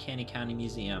the Uncanny County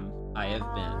Museum, I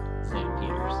have been Zan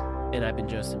Peters. And I've been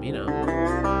Josemino.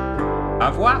 Au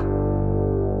revoir!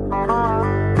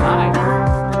 Bye.